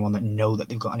they are the only one that know that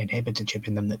they've got an inhibitor chip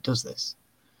in them that does this.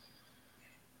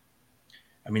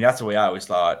 I mean, that's the way I always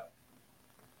thought.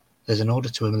 There's an order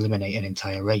to eliminate an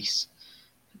entire race.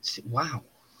 Wow.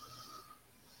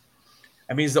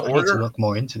 I mean, is the order? I need to look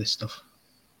more into this stuff.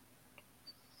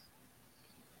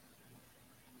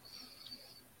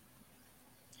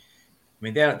 I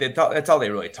mean, that's all they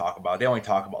really talk about. They only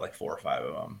talk about like 4 or 5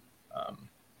 of them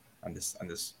on this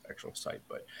actual site.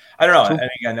 But I don't know. Cool. And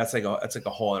again, that's like a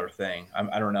whole other thing.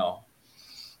 I don't know.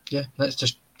 Yeah, let's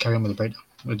just carry on with the breakdown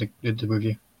with the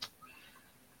review.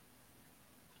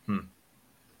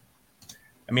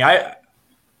 I mean, I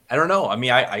don't know. I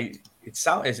mean,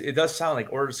 it does sound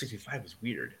like Order 65 is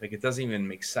weird. Like it doesn't even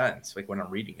make sense. Like when I'm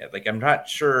reading it, like I'm not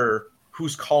sure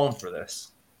who's calling for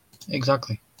this.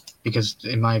 Exactly, because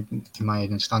in my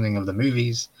understanding of the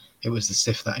movies, it was the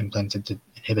Sith that implanted the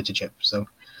inhibitor chip. So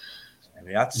I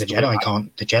mean, that's the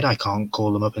Jedi can't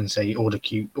call them up and say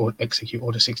execute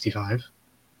Order 65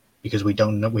 because we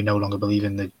no longer believe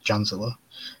in the Chancellor.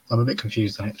 I'm a bit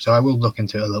confused on it, so I will look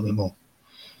into it a little bit more.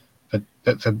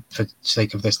 But for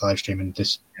sake of this live stream and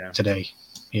this today,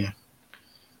 yeah.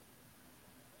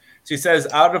 So he says,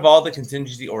 out of all the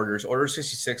contingency orders, Order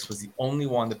 66 was the only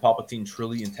one that Palpatine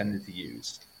truly intended to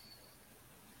use.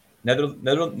 Nonetheless,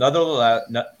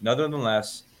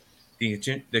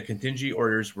 the contingency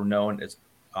orders were known as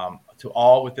to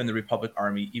all within the Republic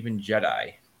Army, even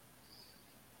Jedi.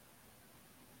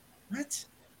 What?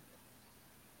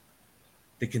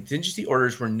 The contingency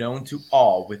orders were known to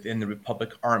all within the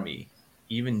Republic Army,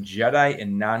 even Jedi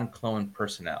and non-clone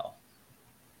personnel.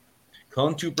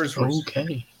 Clone troopers were...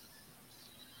 Okay.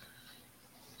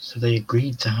 So they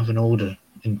agreed to have an order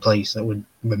in place that would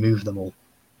remove them all.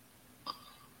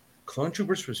 Clone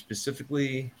troopers were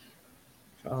specifically,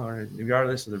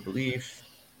 regardless of their belief,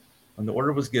 when the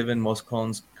order was given, most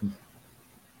clones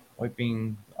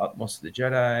wiping out most of the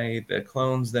Jedi. The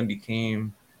clones then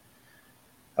became...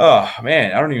 Oh,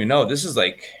 man, I don't even know. This is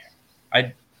like...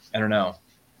 I don't know.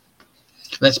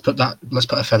 Let's put a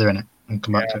feather in it and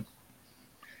come back to it.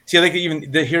 See, like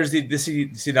this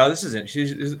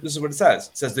is what it says.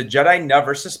 It says the Jedi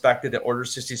never suspected that Order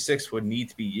 66 would need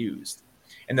to be used,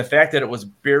 and the fact that it was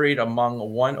buried among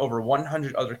over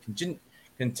 100 other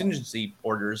contingency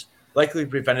orders likely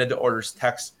prevented the order's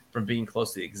text from being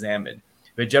closely examined.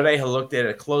 If a Jedi had looked at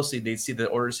it closely, they'd see that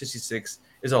Order 66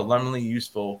 is alarmingly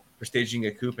useful for staging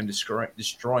a coup and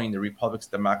destroying the Republic's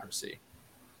democracy.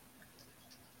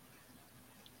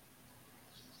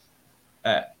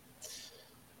 I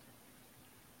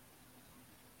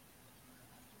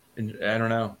don't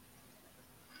know.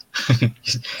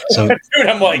 So, dude,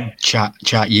 I'm like,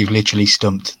 chat. You've literally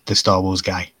stumped the Star Wars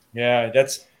guy. Yeah,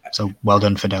 that's. So well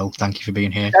done, Fidel. Thank you for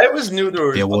being here. I always knew there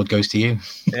was. The award goes to you.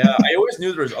 Yeah, I always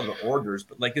knew there was other orders,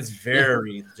 but like it's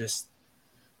very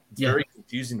very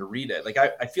confusing to read it. Like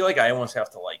I feel like I almost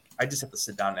have to I just have to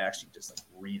sit down and actually just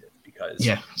read it because.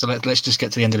 Yeah. So let's just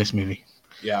get to the end of this movie.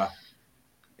 Yeah.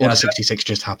 Order 66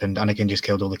 just happened. Anakin just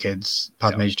killed all the kids.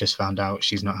 Padme's just found out.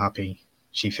 She's not happy.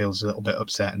 She feels a little bit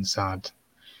upset and sad.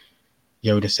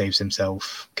 Yoda saves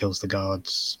himself, kills the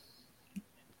guards.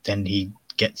 Then he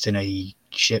gets in a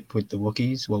ship with the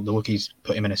Wookiees. Well, the Wookiees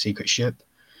put him in a secret ship.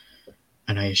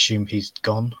 And I assume he's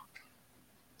gone.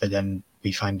 But then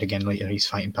we find again later he's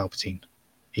fighting Palpatine.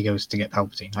 He goes to get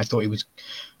Palpatine. I thought he was...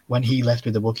 When he left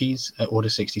with the Wookiees at Order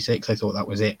 66, I thought that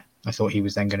was it. I thought he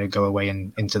was then going to go away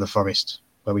and into the forest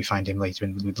where we find him later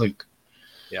with Luke.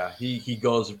 Yeah, he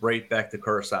goes right back to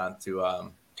Coruscant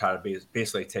to try to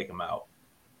basically take him out.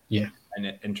 Yeah.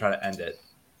 And try to end it.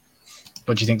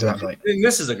 What do you think to that fight? And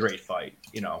this is a great fight,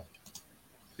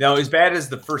 Now, as bad as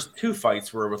the first 2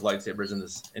 fights were with lightsabers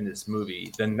in this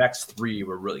movie, the next 3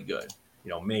 were really good.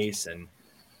 Mace and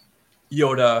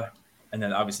Yoda, and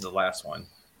then obviously the last one.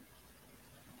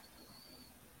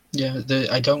 Yeah,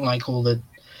 I don't like all the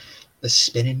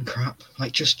spinning crap.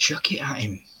 Like, just chuck it at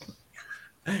him.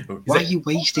 Why are you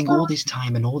wasting all this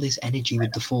time and all this energy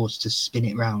with the Force to spin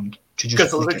it round?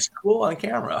 Because it looks cool on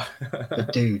camera.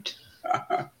 But dude,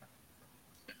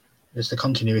 there's the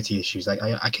continuity issues. Like,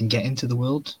 I can get into the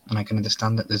world and I can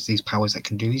understand that there's these powers that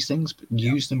can do these things, but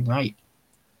use them right.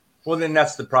 Well, then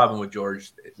that's the problem with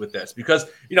George with this. Because,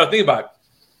 think about it.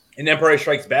 In Empire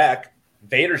Strikes Back,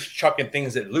 Vader's chucking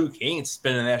things at Luke. He ain't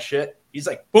spinning that shit. He's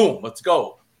like, boom, let's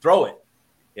go. Throw it.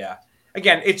 Yeah.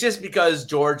 Again, it's just because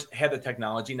George had the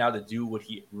technology now to do what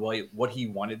he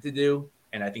wanted to do,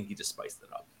 and I think he just spiced it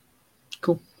up.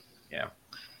 Cool. Yeah.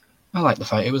 I like the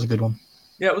fight. It was a good one.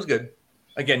 Yeah, it was good.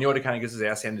 Again, Yoda kind of gets his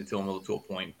ass handed to him to a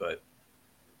point, but...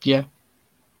 Yeah.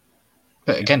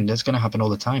 But again, that's going to happen all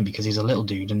the time because he's a little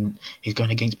dude and he's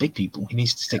going against big people. He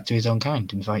needs to stick to his own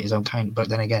kind and fight his own kind. But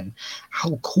then again,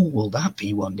 how cool will that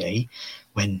be one day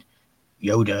when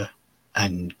Yoda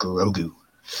and Grogu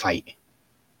fight?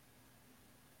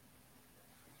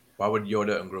 Why would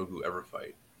Yoda and Grogu ever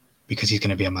fight? Because he's going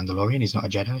to be a Mandalorian. He's not a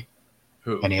Jedi.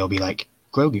 Who? And he'll be like,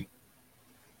 Grogu.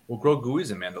 Well, Grogu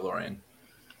is a Mandalorian.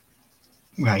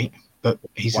 Right. But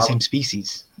he's the same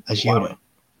species as Yoda.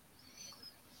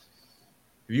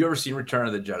 Have you ever seen Return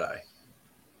of the Jedi?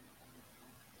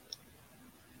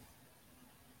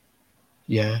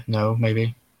 Yeah, no,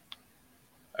 maybe.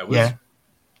 Yeah.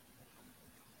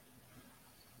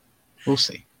 We'll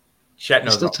see. Chat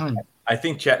knows. Still time. I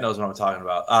think Chat knows what I'm talking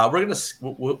about. We're gonna.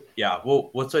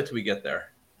 Let's wait till we get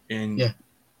there. In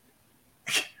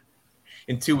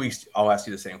 2 weeks, I'll ask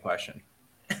you the same question.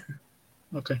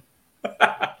 Okay.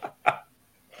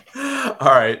 All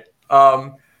right.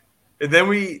 And then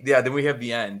we have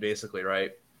the end basically,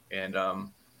 right? And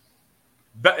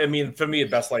I mean, for me, the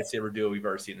best lightsaber duo we've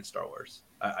ever seen in Star Wars.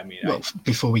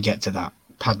 Before we get to that,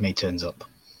 Padme turns up.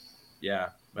 Yeah.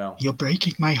 Well, you're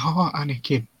breaking my heart,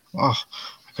 Anakin. Oh,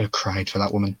 I could have cried for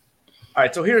that woman. All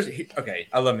right. So okay.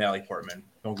 I love Natalie Portman.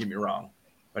 Don't get me wrong,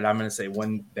 but I'm going to say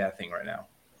one bad thing right now.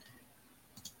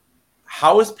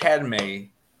 How is Padme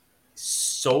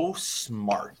so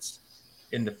smart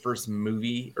in the first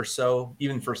movie or so,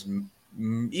 even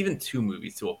 2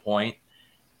 movies to a point?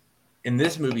 In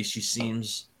this movie, she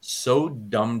seems so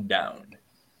dumbed down.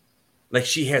 Like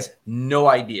she has no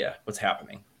idea what's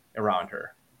happening around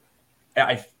her.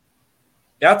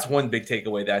 That's one big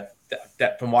takeaway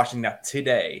that from watching that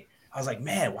today. I was like,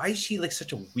 man, why is she like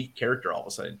such a weak character all of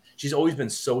a sudden? She's always been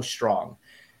so strong.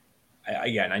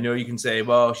 Again, I know you can say,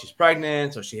 well, she's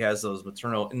pregnant, so she has those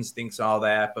maternal instincts and all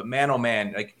that. But man, oh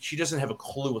man, like she doesn't have a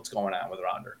clue what's going on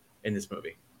around her in this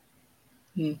movie.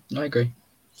 I agree.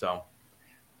 So,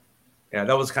 yeah,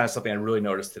 that was kind of something I really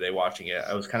noticed today watching it.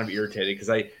 I was kind of irritated because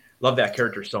I love that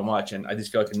character so much, and I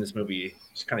just feel like in this movie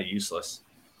she's kind of useless.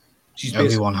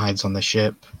 Obi-Wan hides on the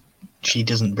ship. She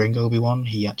doesn't bring Obi-Wan.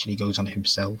 He actually goes on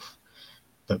himself.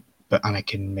 But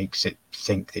Anakin makes it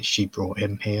think that she brought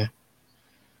him here.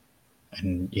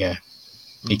 And yeah,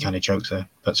 he kind of chokes her,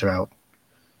 puts her out.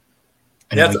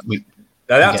 And that's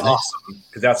awesome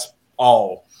because that's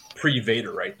all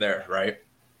pre-Vader right there, right?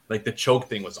 Like the choke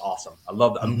thing was awesome. I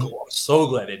love that. I'm so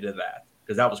glad they did that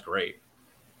because that was great.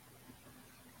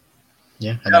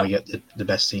 Yeah, and then we get the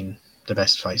best scene, the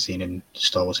best fight scene in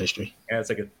Star Wars history. And it's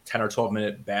like a 10 or 12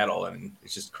 minute battle, and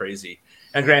it's just crazy.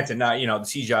 And granted, now the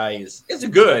CGI is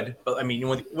good, but I mean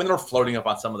when they're floating up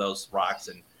on some of those rocks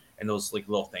and those like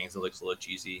little things, it looks a little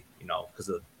cheesy, because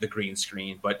of the green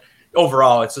screen. But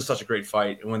overall, it's just such a great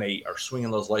fight. And when they are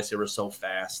swinging those lightsabers so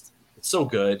fast, it's so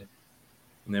good.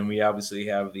 And then we obviously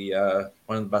have the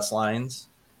one of the best lines.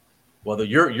 Well,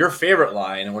 your favorite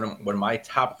line and one of my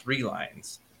top 3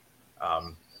 lines.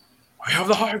 I have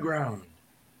the high ground.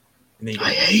 And then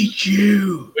I hate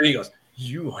you. And he goes,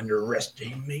 you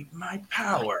underestimate my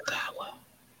power.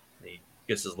 And he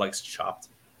gets his legs chopped.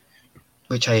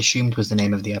 Which I assumed was the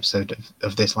name of the episode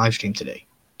of this live stream today.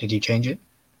 Did you change it?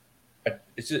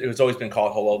 It's always been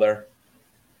called Hello There.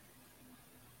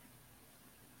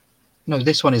 No,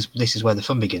 this is where the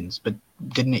fun begins. But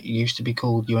didn't it used to be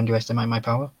called You Underestimate My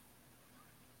Power?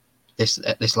 This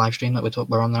live stream that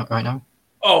we're on that right now.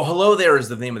 Oh, Hello There is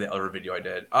the name of the other video I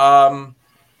did.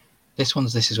 This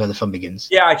is where the fun begins.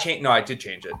 Yeah, I changed. No, I did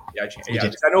change it. Yeah, I changed. Yeah,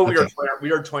 I know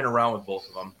we were toying around with both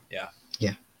of them. Yeah.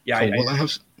 Yeah. Yeah. Cool.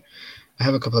 I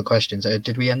have a couple of questions.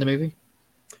 Did we end the movie?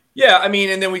 Yeah, I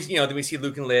mean, and then we see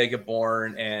Luke and Leia get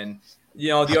born, and the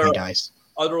Padme dies.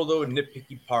 other little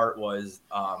nitpicky part was,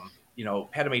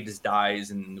 Padme just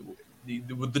dies, and the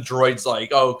droid's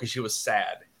like, oh, because she was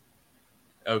sad.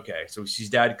 Okay, so she's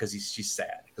dead because she's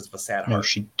sad because of a sad heart. No,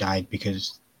 she died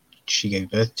because she gave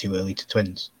birth too early to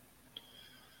twins.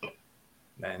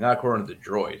 Man, not according to the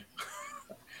droid.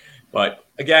 But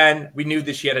again, we knew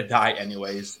that she had to die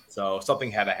anyways, so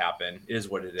something had to happen. It is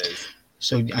what it is.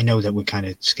 So I know that we're kind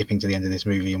of skipping to the end of this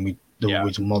movie, and there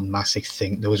was one massive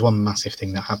thing. There was one massive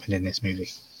thing that happened in this movie.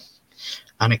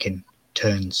 Anakin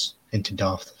turns into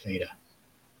Darth Vader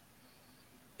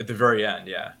at the very end.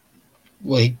 Yeah.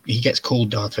 Well, he gets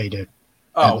called Darth Vader.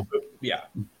 Oh, yeah.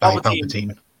 By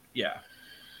Palpatine. Yeah.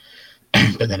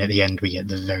 But then at the end, we get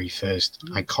the very first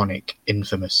iconic,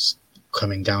 infamous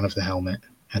coming down of the helmet,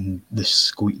 and the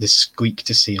squeak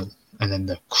to seal, and then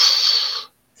the.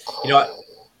 You know what?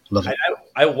 Love it.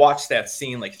 I watched that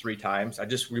scene like 3 times. I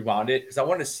just rewound it because I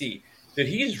wanted to see. Dude,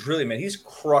 he's really, man, he's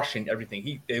crushing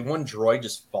everything. One droid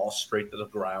just falls straight to the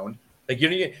ground. Like,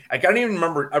 I don't even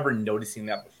remember ever noticing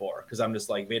that before because I'm just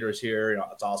like, Vader's here,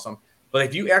 it's awesome. But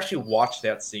if you actually watch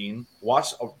that scene,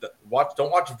 don't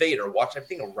watch Vader, watch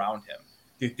everything around him.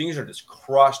 Dude, things are just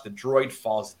crushed. The droid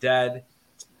falls dead.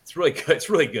 It's really good. It's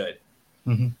really good.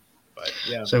 Mm-hmm. But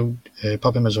yeah. So,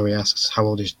 Papa Missouri asks, how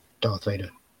old is Darth Vader?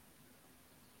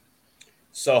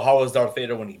 So, how old is Darth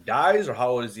Vader when he dies, or how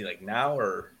old is he like now,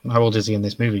 or how old is he in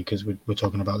this movie? Because we're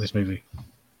talking about this movie.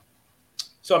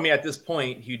 So, I mean, at this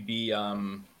point, he'd be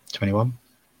 21.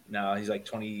 No, he's like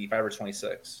 25 or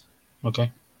 26.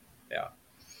 Okay. Yeah.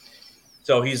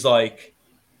 So he's like,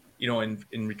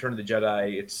 in Return of the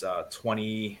Jedi, it's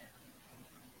 20.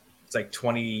 It's like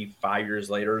 25 years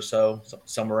later or so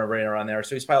somewhere right around there.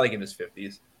 So he's probably like in his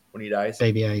 50s when he dies.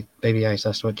 Baby Ice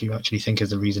asked, what do you actually think is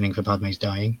the reasoning for Padme's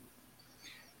dying?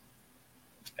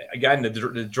 Again, the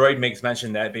droid makes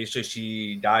mention that basically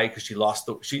she died because she lost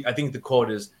I think the quote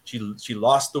is she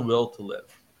lost the will to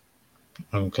live.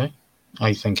 Okay.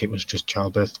 I think it was just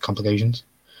childbirth complications.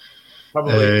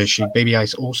 Probably. Baby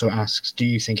Ice also asks, do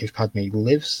you think if Padme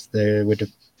lives,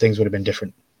 things would have been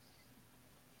different?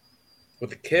 With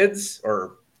the kids,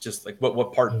 or just like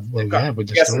what part? Well, yeah, with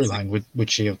the storyline, would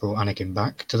she have brought Anakin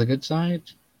back to the good side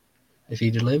if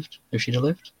she'd have lived?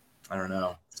 I don't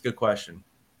know. It's a good question.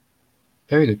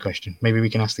 Very good question. Maybe we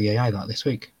can ask the AI that this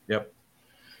week. Yep.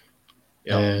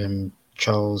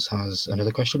 Charles has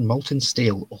another question. Molten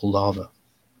steel or lava?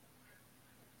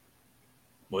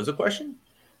 What was the question?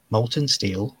 Molten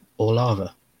steel or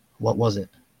lava? What was it?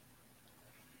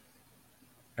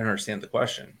 I don't understand the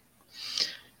question.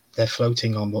 They're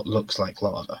floating on what looks like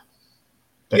lava.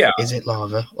 But is it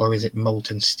lava or is it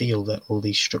molten steel that all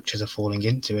these structures are falling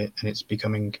into it and it's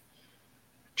becoming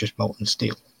just molten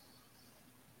steel?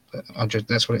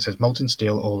 That's what it says. Molten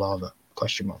steel or lava?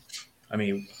 Question mark. I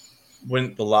mean,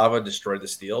 wouldn't the lava destroy the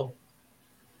steel?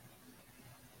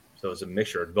 So it's a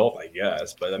mixture of both, I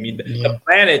guess. But I mean, the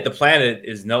planet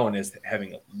is known as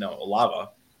having lava,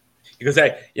 because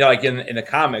like in the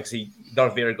comics,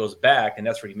 Darth Vader goes back, and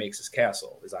that's where he makes his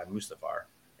castle is on Mustafar,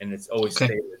 and it's always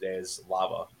stated as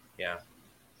lava. Yeah.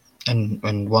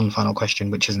 And one final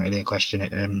question, which isn't really a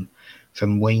question,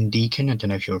 from Wayne Deacon. I don't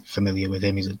know if you're familiar with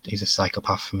him. He's a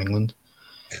psychopath from England.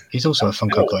 He's also a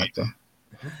Funko collector.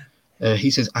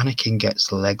 He says Anakin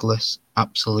gets legless,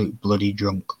 absolute bloody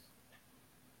drunk.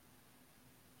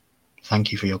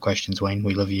 Thank you for your questions, Wayne.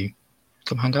 We love you.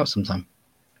 Come hang out sometime.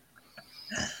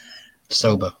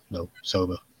 Sober.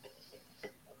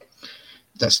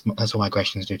 That's all my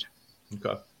questions, dude.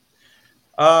 Okay.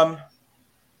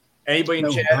 Anybody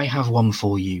in chat? I have one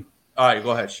for you. All right,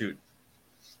 go ahead, shoot.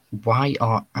 Why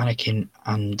are Anakin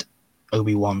and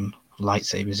Obi-Wan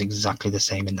lightsabers exactly the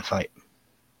same in the fight?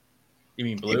 You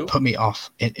mean blue? It put me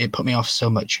off. It put me off so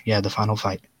much. Yeah, the final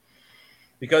fight.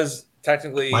 Because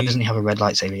technically, why doesn't he have a red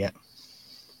lightsaber yet?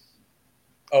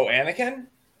 Oh, Anakin?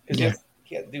 Yeah.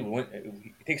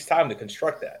 It takes time to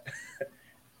construct that.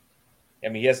 I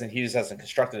mean, he just hasn't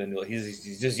constructed a new.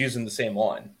 He's just using the same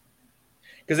one.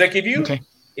 Because like if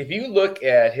you look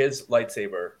at his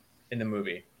lightsaber in the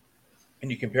movie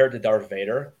and you compare it to Darth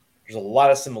Vader, there's a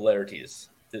lot of similarities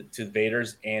to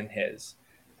Vader's and his.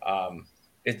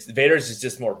 Vader's is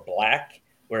just more black,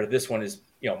 where this one is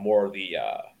more of the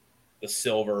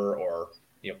silver or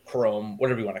chrome,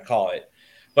 whatever you want to call it.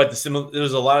 But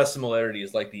there's a lot of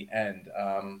similarities, like the end.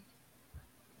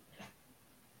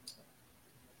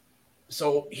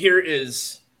 So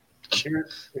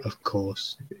of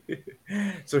course.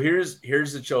 So here's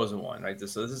the chosen one, right?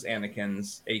 So this is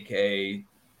Anakin's, aka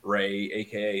Rey,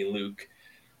 aka Luke.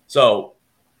 So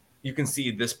you can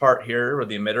see this part here where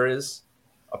the emitter is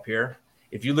up here.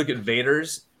 If you look at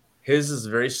Vader's, His is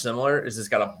very similar. Is it's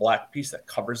got a black piece that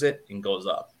covers it and goes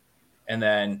up, and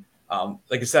then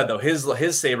like I said though,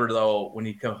 his saber though when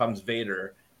he becomes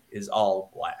Vader is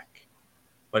all black.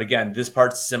 But again, this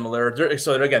part's similar.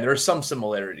 So again, there are some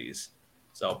similarities.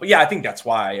 So, but yeah, I think that's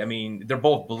why. I mean, they're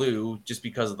both blue just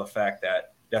because of the fact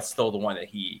that that's still the one that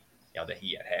he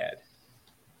had.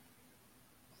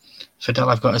 Fidel,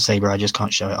 I've got a saber. I just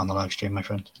can't show it on the live stream, my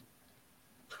friend.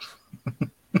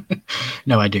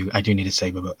 No, I do. I do need a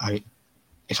saber, but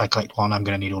if I collect one, I'm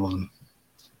going to need all of them.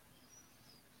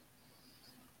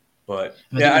 But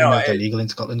I don't even know if they're legal in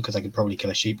Scotland because I could probably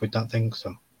kill a sheep with that thing.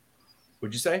 So,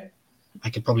 would you say? I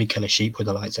could probably kill a sheep with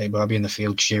a lightsaber. I'll be in the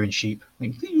field shearing sheep.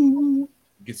 Like,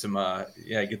 get some,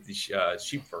 get the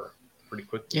sheep fur pretty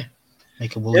quickly. Yeah,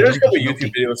 make a woolly. There's a couple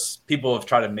YouTube videos. People have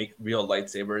tried to make real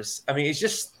lightsabers. I mean, it's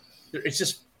just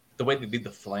the way they do the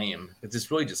flame. It's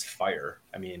just really just fire.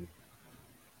 I mean,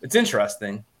 it's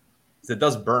interesting. It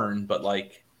does burn, but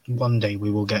like one day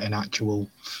we will get an actual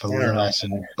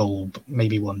fluorescent bulb.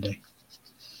 Maybe one day.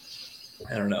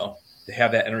 I don't know. They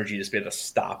have that energy just be able to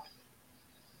stop.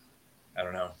 I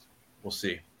don't know. We'll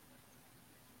see. If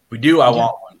we do, I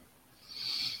want one.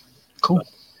 Cool.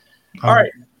 All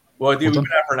right. Well, dude, we've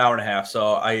been out for an hour and a half,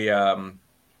 so I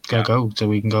gotta go so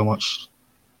we can go and watch.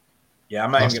 Yeah,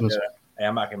 I'm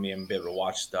not gonna be able to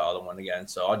watch the other one again.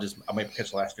 So I might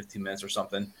catch the last 15 minutes or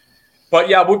something. But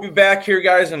yeah, we'll be back here,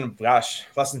 guys, in less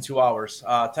than 2 hours.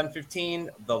 10:15,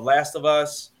 The Last of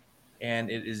Us, and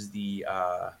it is the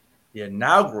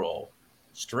inaugural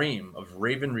stream of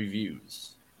Raven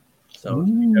Reviews. So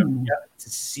you have to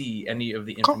see any of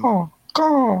the information.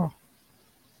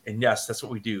 And yes, that's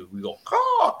what we do. We go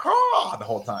caw, caw the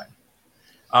whole time.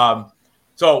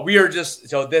 So we are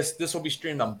this will be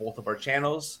streamed on both of our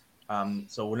channels.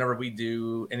 So whenever we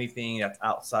do anything that's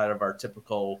outside of our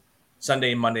typical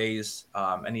Sunday, Mondays,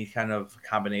 any kind of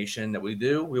combination that we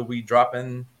do, we'll be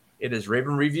dropping it as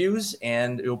Raven Reviews,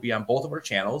 and it will be on both of our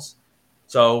channels.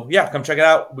 So yeah, come check it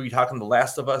out. We'll be talking The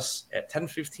Last of Us at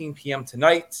 10:15 p.m.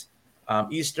 tonight,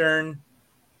 Eastern.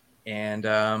 And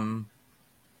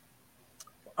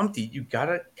you got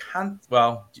it.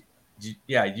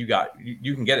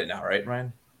 You can get it now, right,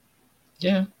 Ryan?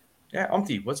 Yeah. Yeah,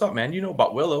 what's up, man? You know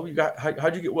about Willow.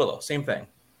 How'd you get Willow? Same thing.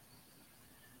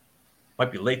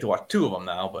 Might be late to watch two of them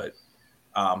now, but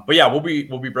yeah, we'll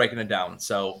be breaking it down.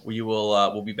 So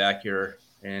we'll be back here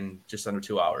in just under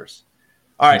 2 hours.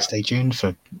 All right. And stay tuned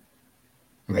for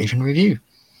Raven Review.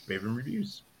 Raven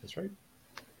Reviews. That's right.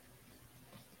 I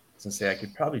was gonna say I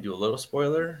could probably do a little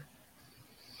spoiler.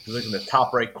 If you look in the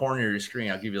top right corner of your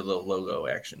screen, I'll give you a little logo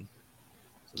action.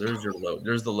 So there's your logo.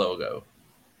 There's the logo.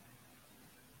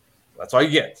 That's all you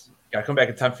get. You gotta come back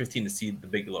at 10:15 to see the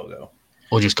big logo.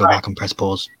 Or just go back and press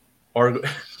pause. Or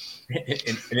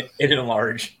in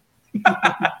enlarge. All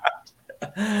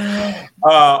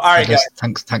right, guys.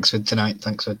 Thanks for tonight.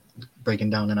 Thanks for breaking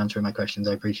down and answering my questions.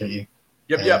 I appreciate you.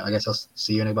 Yep. I guess I'll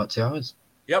see you in about 2 hours.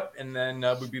 Yep, and then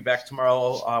we'll be back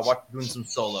tomorrow doing some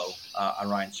solo on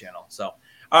Ryan's channel. So,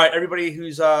 all right, everybody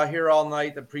who's here all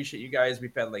night, appreciate you guys.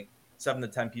 We've had like 7 to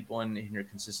 10 people in here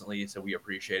consistently, so we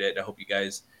appreciate it. I hope you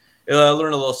guys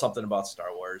learn a little something about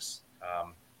Star Wars.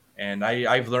 And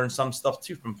I've learned some stuff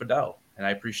too from Fidel, and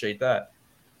I appreciate that.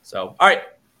 So, all right,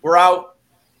 we're out.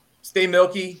 Stay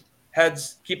milky.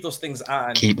 Heads, keep those things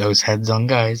on. Keep those heads on,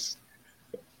 guys.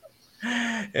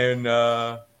 And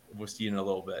we'll see you in a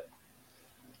little bit.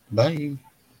 Bye.